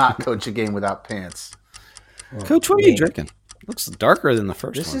 You will not coach a game without pants. Coach, what are you drinking? Looks darker than the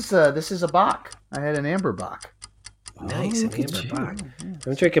first one. This is a Bach. I had an amber Bach. Nice, an amber bock.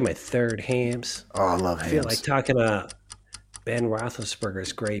 I'm drinking my third Hams. Oh, I love I hams. feel like talking about Ben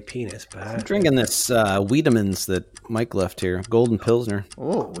Roethlisberger's gray penis, but I'm drinking this Wiedemann's that Mike left here, Golden Pilsner.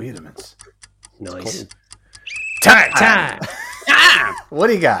 Oh, Wiedemann's. nice. Time. What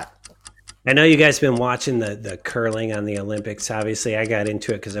do you got? I know you guys have been watching the curling on the Olympics. Obviously, I got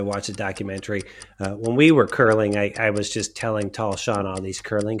into it because I watched a documentary. When we were curling, I was just telling Tall Sean all these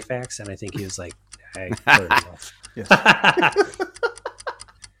curling facts, and I think he was like, I heard enough. Yes.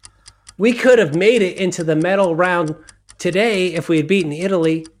 We could have made it into the medal round today if we had beaten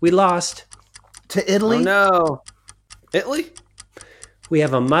Italy. We lost. To Italy? Oh, no. Italy? We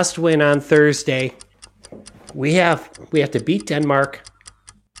have a must-win on Thursday. We have to beat Denmark,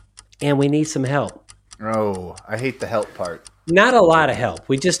 and we need some help. Oh, I hate the help part. Not a lot of help.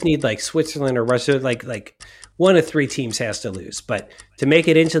 We just need like Switzerland or Russia. Like one of three teams has to lose. But to make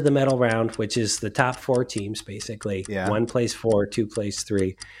it into the medal round, which is the top four teams, basically, one plays 4, 2 plays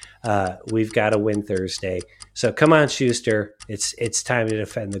 3. We've got to win Thursday. So come on, Schuster. It's time to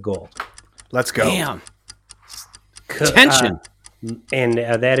defend the gold. Let's go. Damn. Tension. And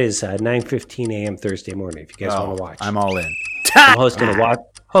that is 9:15 a.m. Thursday morning. If you guys want to watch, I'm all in. I'm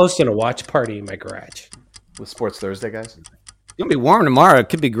hosting a watch party in my garage. With Sports Thursday, guys? It's going to be warm tomorrow. It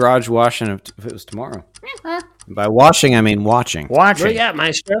could be garage washing if it was tomorrow. By washing, I mean watching. What do you got,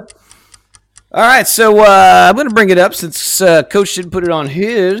 Maestro? All right, so I'm going to bring it up since Coach didn't put it on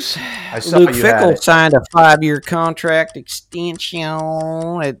his. I saw Luke you had Fickle it. signed a 5-year contract extension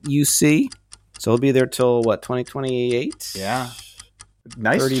at UC. So he'll be there till, 2028? Yeah.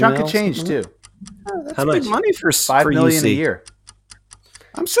 Nice 30 chunk of mils, change, something? too. That's How big much? money for $5 for million UC. a year.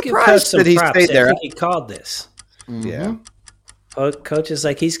 I'm Give Coach surprised some that he props. stayed there. I think he called this. Yeah. Coach is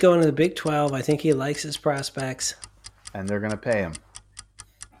like, he's going to the Big 12. I think he likes his prospects. And they're going to pay him.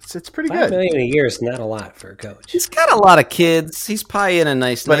 It's pretty $5 good. million a year is not a lot for a coach. He's got a lot of kids. He's probably in a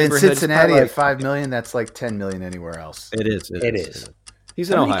nice But in neighborhood. Cincinnati Probably at $5 million, that's like $10 million anywhere else. It is. It is. He's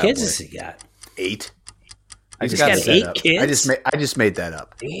an How many Ohio kids boy. has he got? 8. He's got got that 8 up. kids? I just made that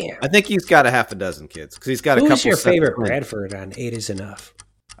up. Damn. I think he's got a half a dozen kids because he's got a couple. Who's your favorite separate- Bradford on 8 is Enough?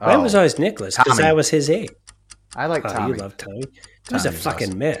 Mine Oh, was always Nicholas because Tommy. I was his 8. I like Oh, Tommy. you love Tommy. He was a Tommy's fucking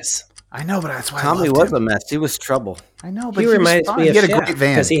awesome. mess. I know, but that's why Tommy I loved was him. a mess. He was trouble. I know, but He he reminds was me fun. of He had a Chef great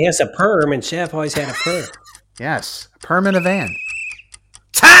van. because he has a perm, and Chef always had a perm. Yes, a perm in a van.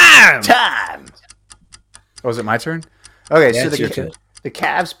 Time. Oh, is it my turn? Okay, Yeah, so it's your turn. the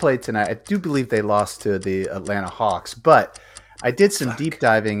Cavs played tonight. I do believe they lost to the Atlanta Hawks, but I did some deep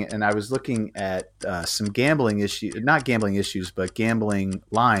diving and I was looking at some gambling issues, not gambling issues, but gambling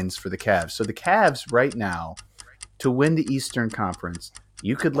lines for the Cavs. So the Cavs right now, to win the Eastern Conference,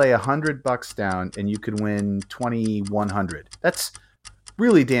 you could lay $100 down and you could win 2,100. That's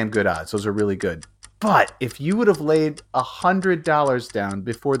really damn good odds. Those are really good. But if you would have laid $100 down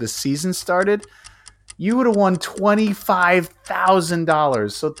before the season started, you would have won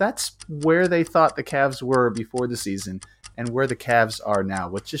 $25,000. So that's where they thought the Cavs were before the season and where the Cavs are now,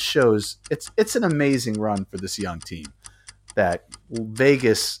 which just shows it's an amazing run for this young team that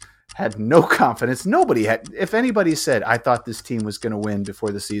Vegas had no confidence. Nobody had. If anybody said, I thought this team was going to win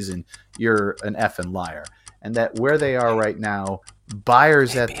before the season, you're an effing liar. And that where they are right now,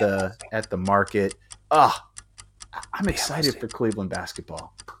 buyers at the market. I'm excited for Cleveland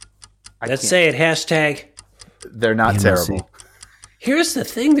basketball. Let's say it. Hashtag. They're not BMLC. terrible. Here's the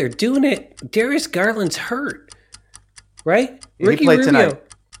thing. They're doing it. Darius Garland's hurt. Right? He played tonight.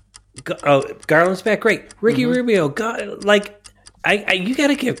 Garland's back. Great. Ricky Rubio. You got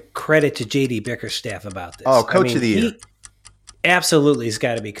to give credit to J.D. Bickerstaff about this. Oh, Coach of the Year. He absolutely has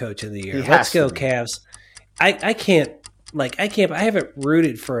got to be Coach of the Year. He Let's has go, to be. Cavs. I haven't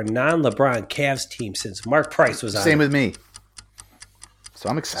rooted for a non-LeBron Cavs team since Mark Price was on. Same with me. So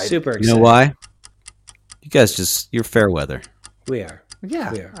I'm excited. Super You excited. know why? You guys you're fair weather. We are.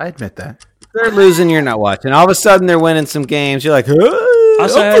 Yeah, We are. I admit that. They're losing, you're not watching. All of a sudden, they're winning some games. You're like,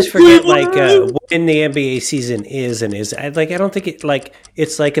 Also, I always forget when the NBA season is and is. I don't think it's like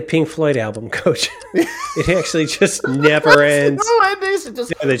a Pink Floyd album, Coach. It actually just never ends. No endings. It just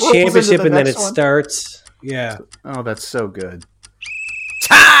The rolls into championship the and then it next one. starts. Yeah. Oh, that's so good.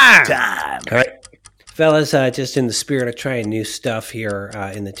 Time. All right. Fellas, just in the spirit of trying new stuff here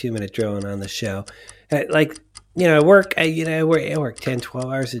in the 2-minute drone on the show. I work 10, 12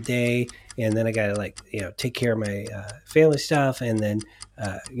 hours a day, and then I got to take care of my family stuff and then,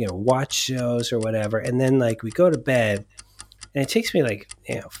 watch shows or whatever. And then we go to bed and it takes me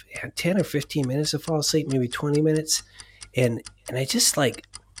 10 or 15 minutes to fall asleep, maybe 20 minutes. And I just I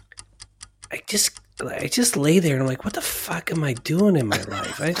just lay there and I'm like, what the fuck am I doing in my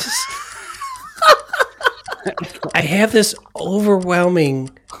life? I have this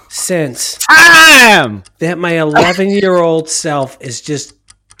overwhelming sense Time! that my 11-year-old self is just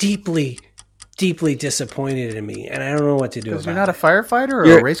deeply, deeply disappointed in me, and I don't know what to do about You're not a it. firefighter or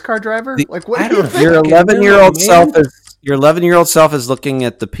You're- a race car driver? Like what? I don't think Your I can 11-year-old know, self man. is your 11-year-old self is looking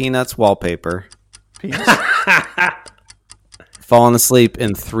at the Peanuts wallpaper, Penis? falling asleep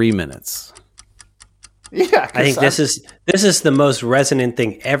in 3 minutes. Yeah, I think this is the most resonant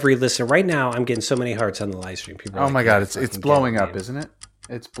thing every listener. Right now, I'm getting so many hearts on the live stream. People are Oh like, my god, "Yeah, it's fucking blowing get it, up, man." isn't it?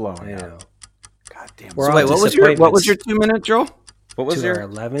 It's blowing I up. know. God damn. We're So all wait, what was your 2-minute, Joel? What was to our your?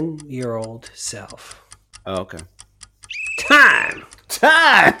 11-year-old self. Oh, okay. Time.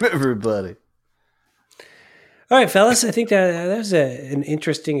 time, everybody? All right, fellas. I think that was an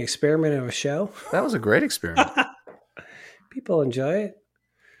interesting experiment of a show. That was a great experiment. People enjoy it.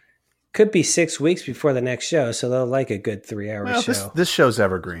 Could be 6 weeks before the next show, so they'll like a good 3-hour Well, show. this show's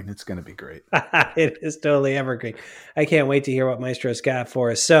evergreen. It's going to be great. It is totally evergreen. I can't wait to hear what Maestro's got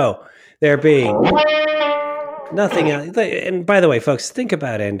for us. So, there being nothing else. And by the way, folks, think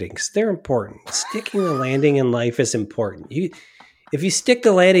about endings. They're important. Sticking the landing in life is important. If you stick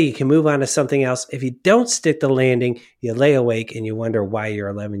the landing, you can move on to something else. If you don't stick the landing, you lay awake and you wonder why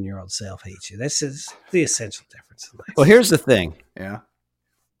your 11-year-old self hates you. This is the essential difference in life. Well, here's the thing. Yeah.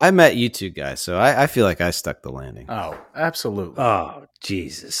 I met you two guys, so I feel like I stuck the landing. Oh, absolutely. Oh,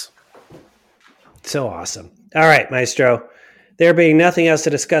 Jesus. So awesome. All right, Maestro. There being nothing else to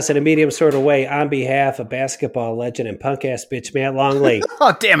discuss in a medium sort of way, on behalf of basketball legend and punk ass bitch Matt Longley,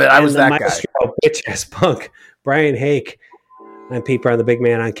 Oh, damn it. I was and the that guy. Maestro bitch ass punk Brian Hake, I'm Pete Brown, the big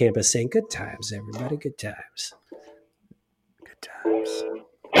man on campus, saying good times, everybody. Good times. Good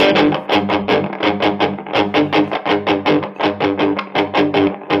times.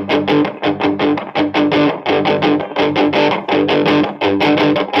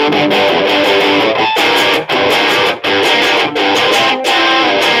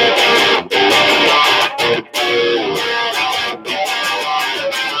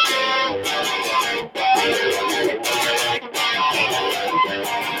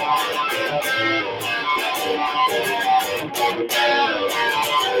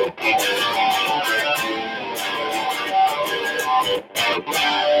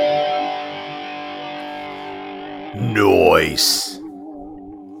 Nice.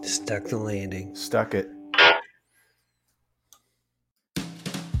 Stuck the landing. Stuck it.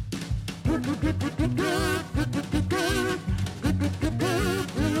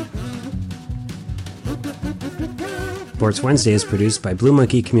 Sports Wednesday is produced by Blue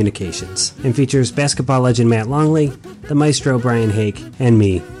Monkey Communications and features basketball legend Matt Longley, the Maestro Brian Hake, and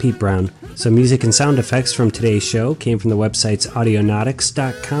me, Pete Brown. Some music and sound effects from today's show came from the websites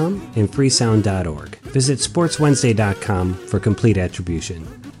audionautics.com and freesound.org. Visit sportswednesday.com for complete attribution.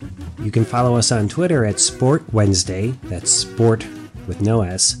 You can follow us on Twitter at Sport Wednesday, that's sport with no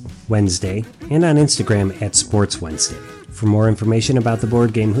S, Wednesday, and on Instagram at Sports Wednesday. For more information about the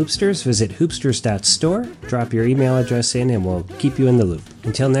board game Hoopsters, visit hoopsters.store, drop your email address in, and we'll keep you in the loop.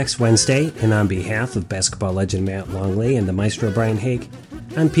 Until next Wednesday, and on behalf of basketball legend Matt Longley and the Maestro Brian Hake,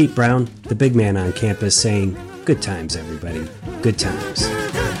 I'm Pete Brown, the big man on campus, saying good times, everybody. Good times.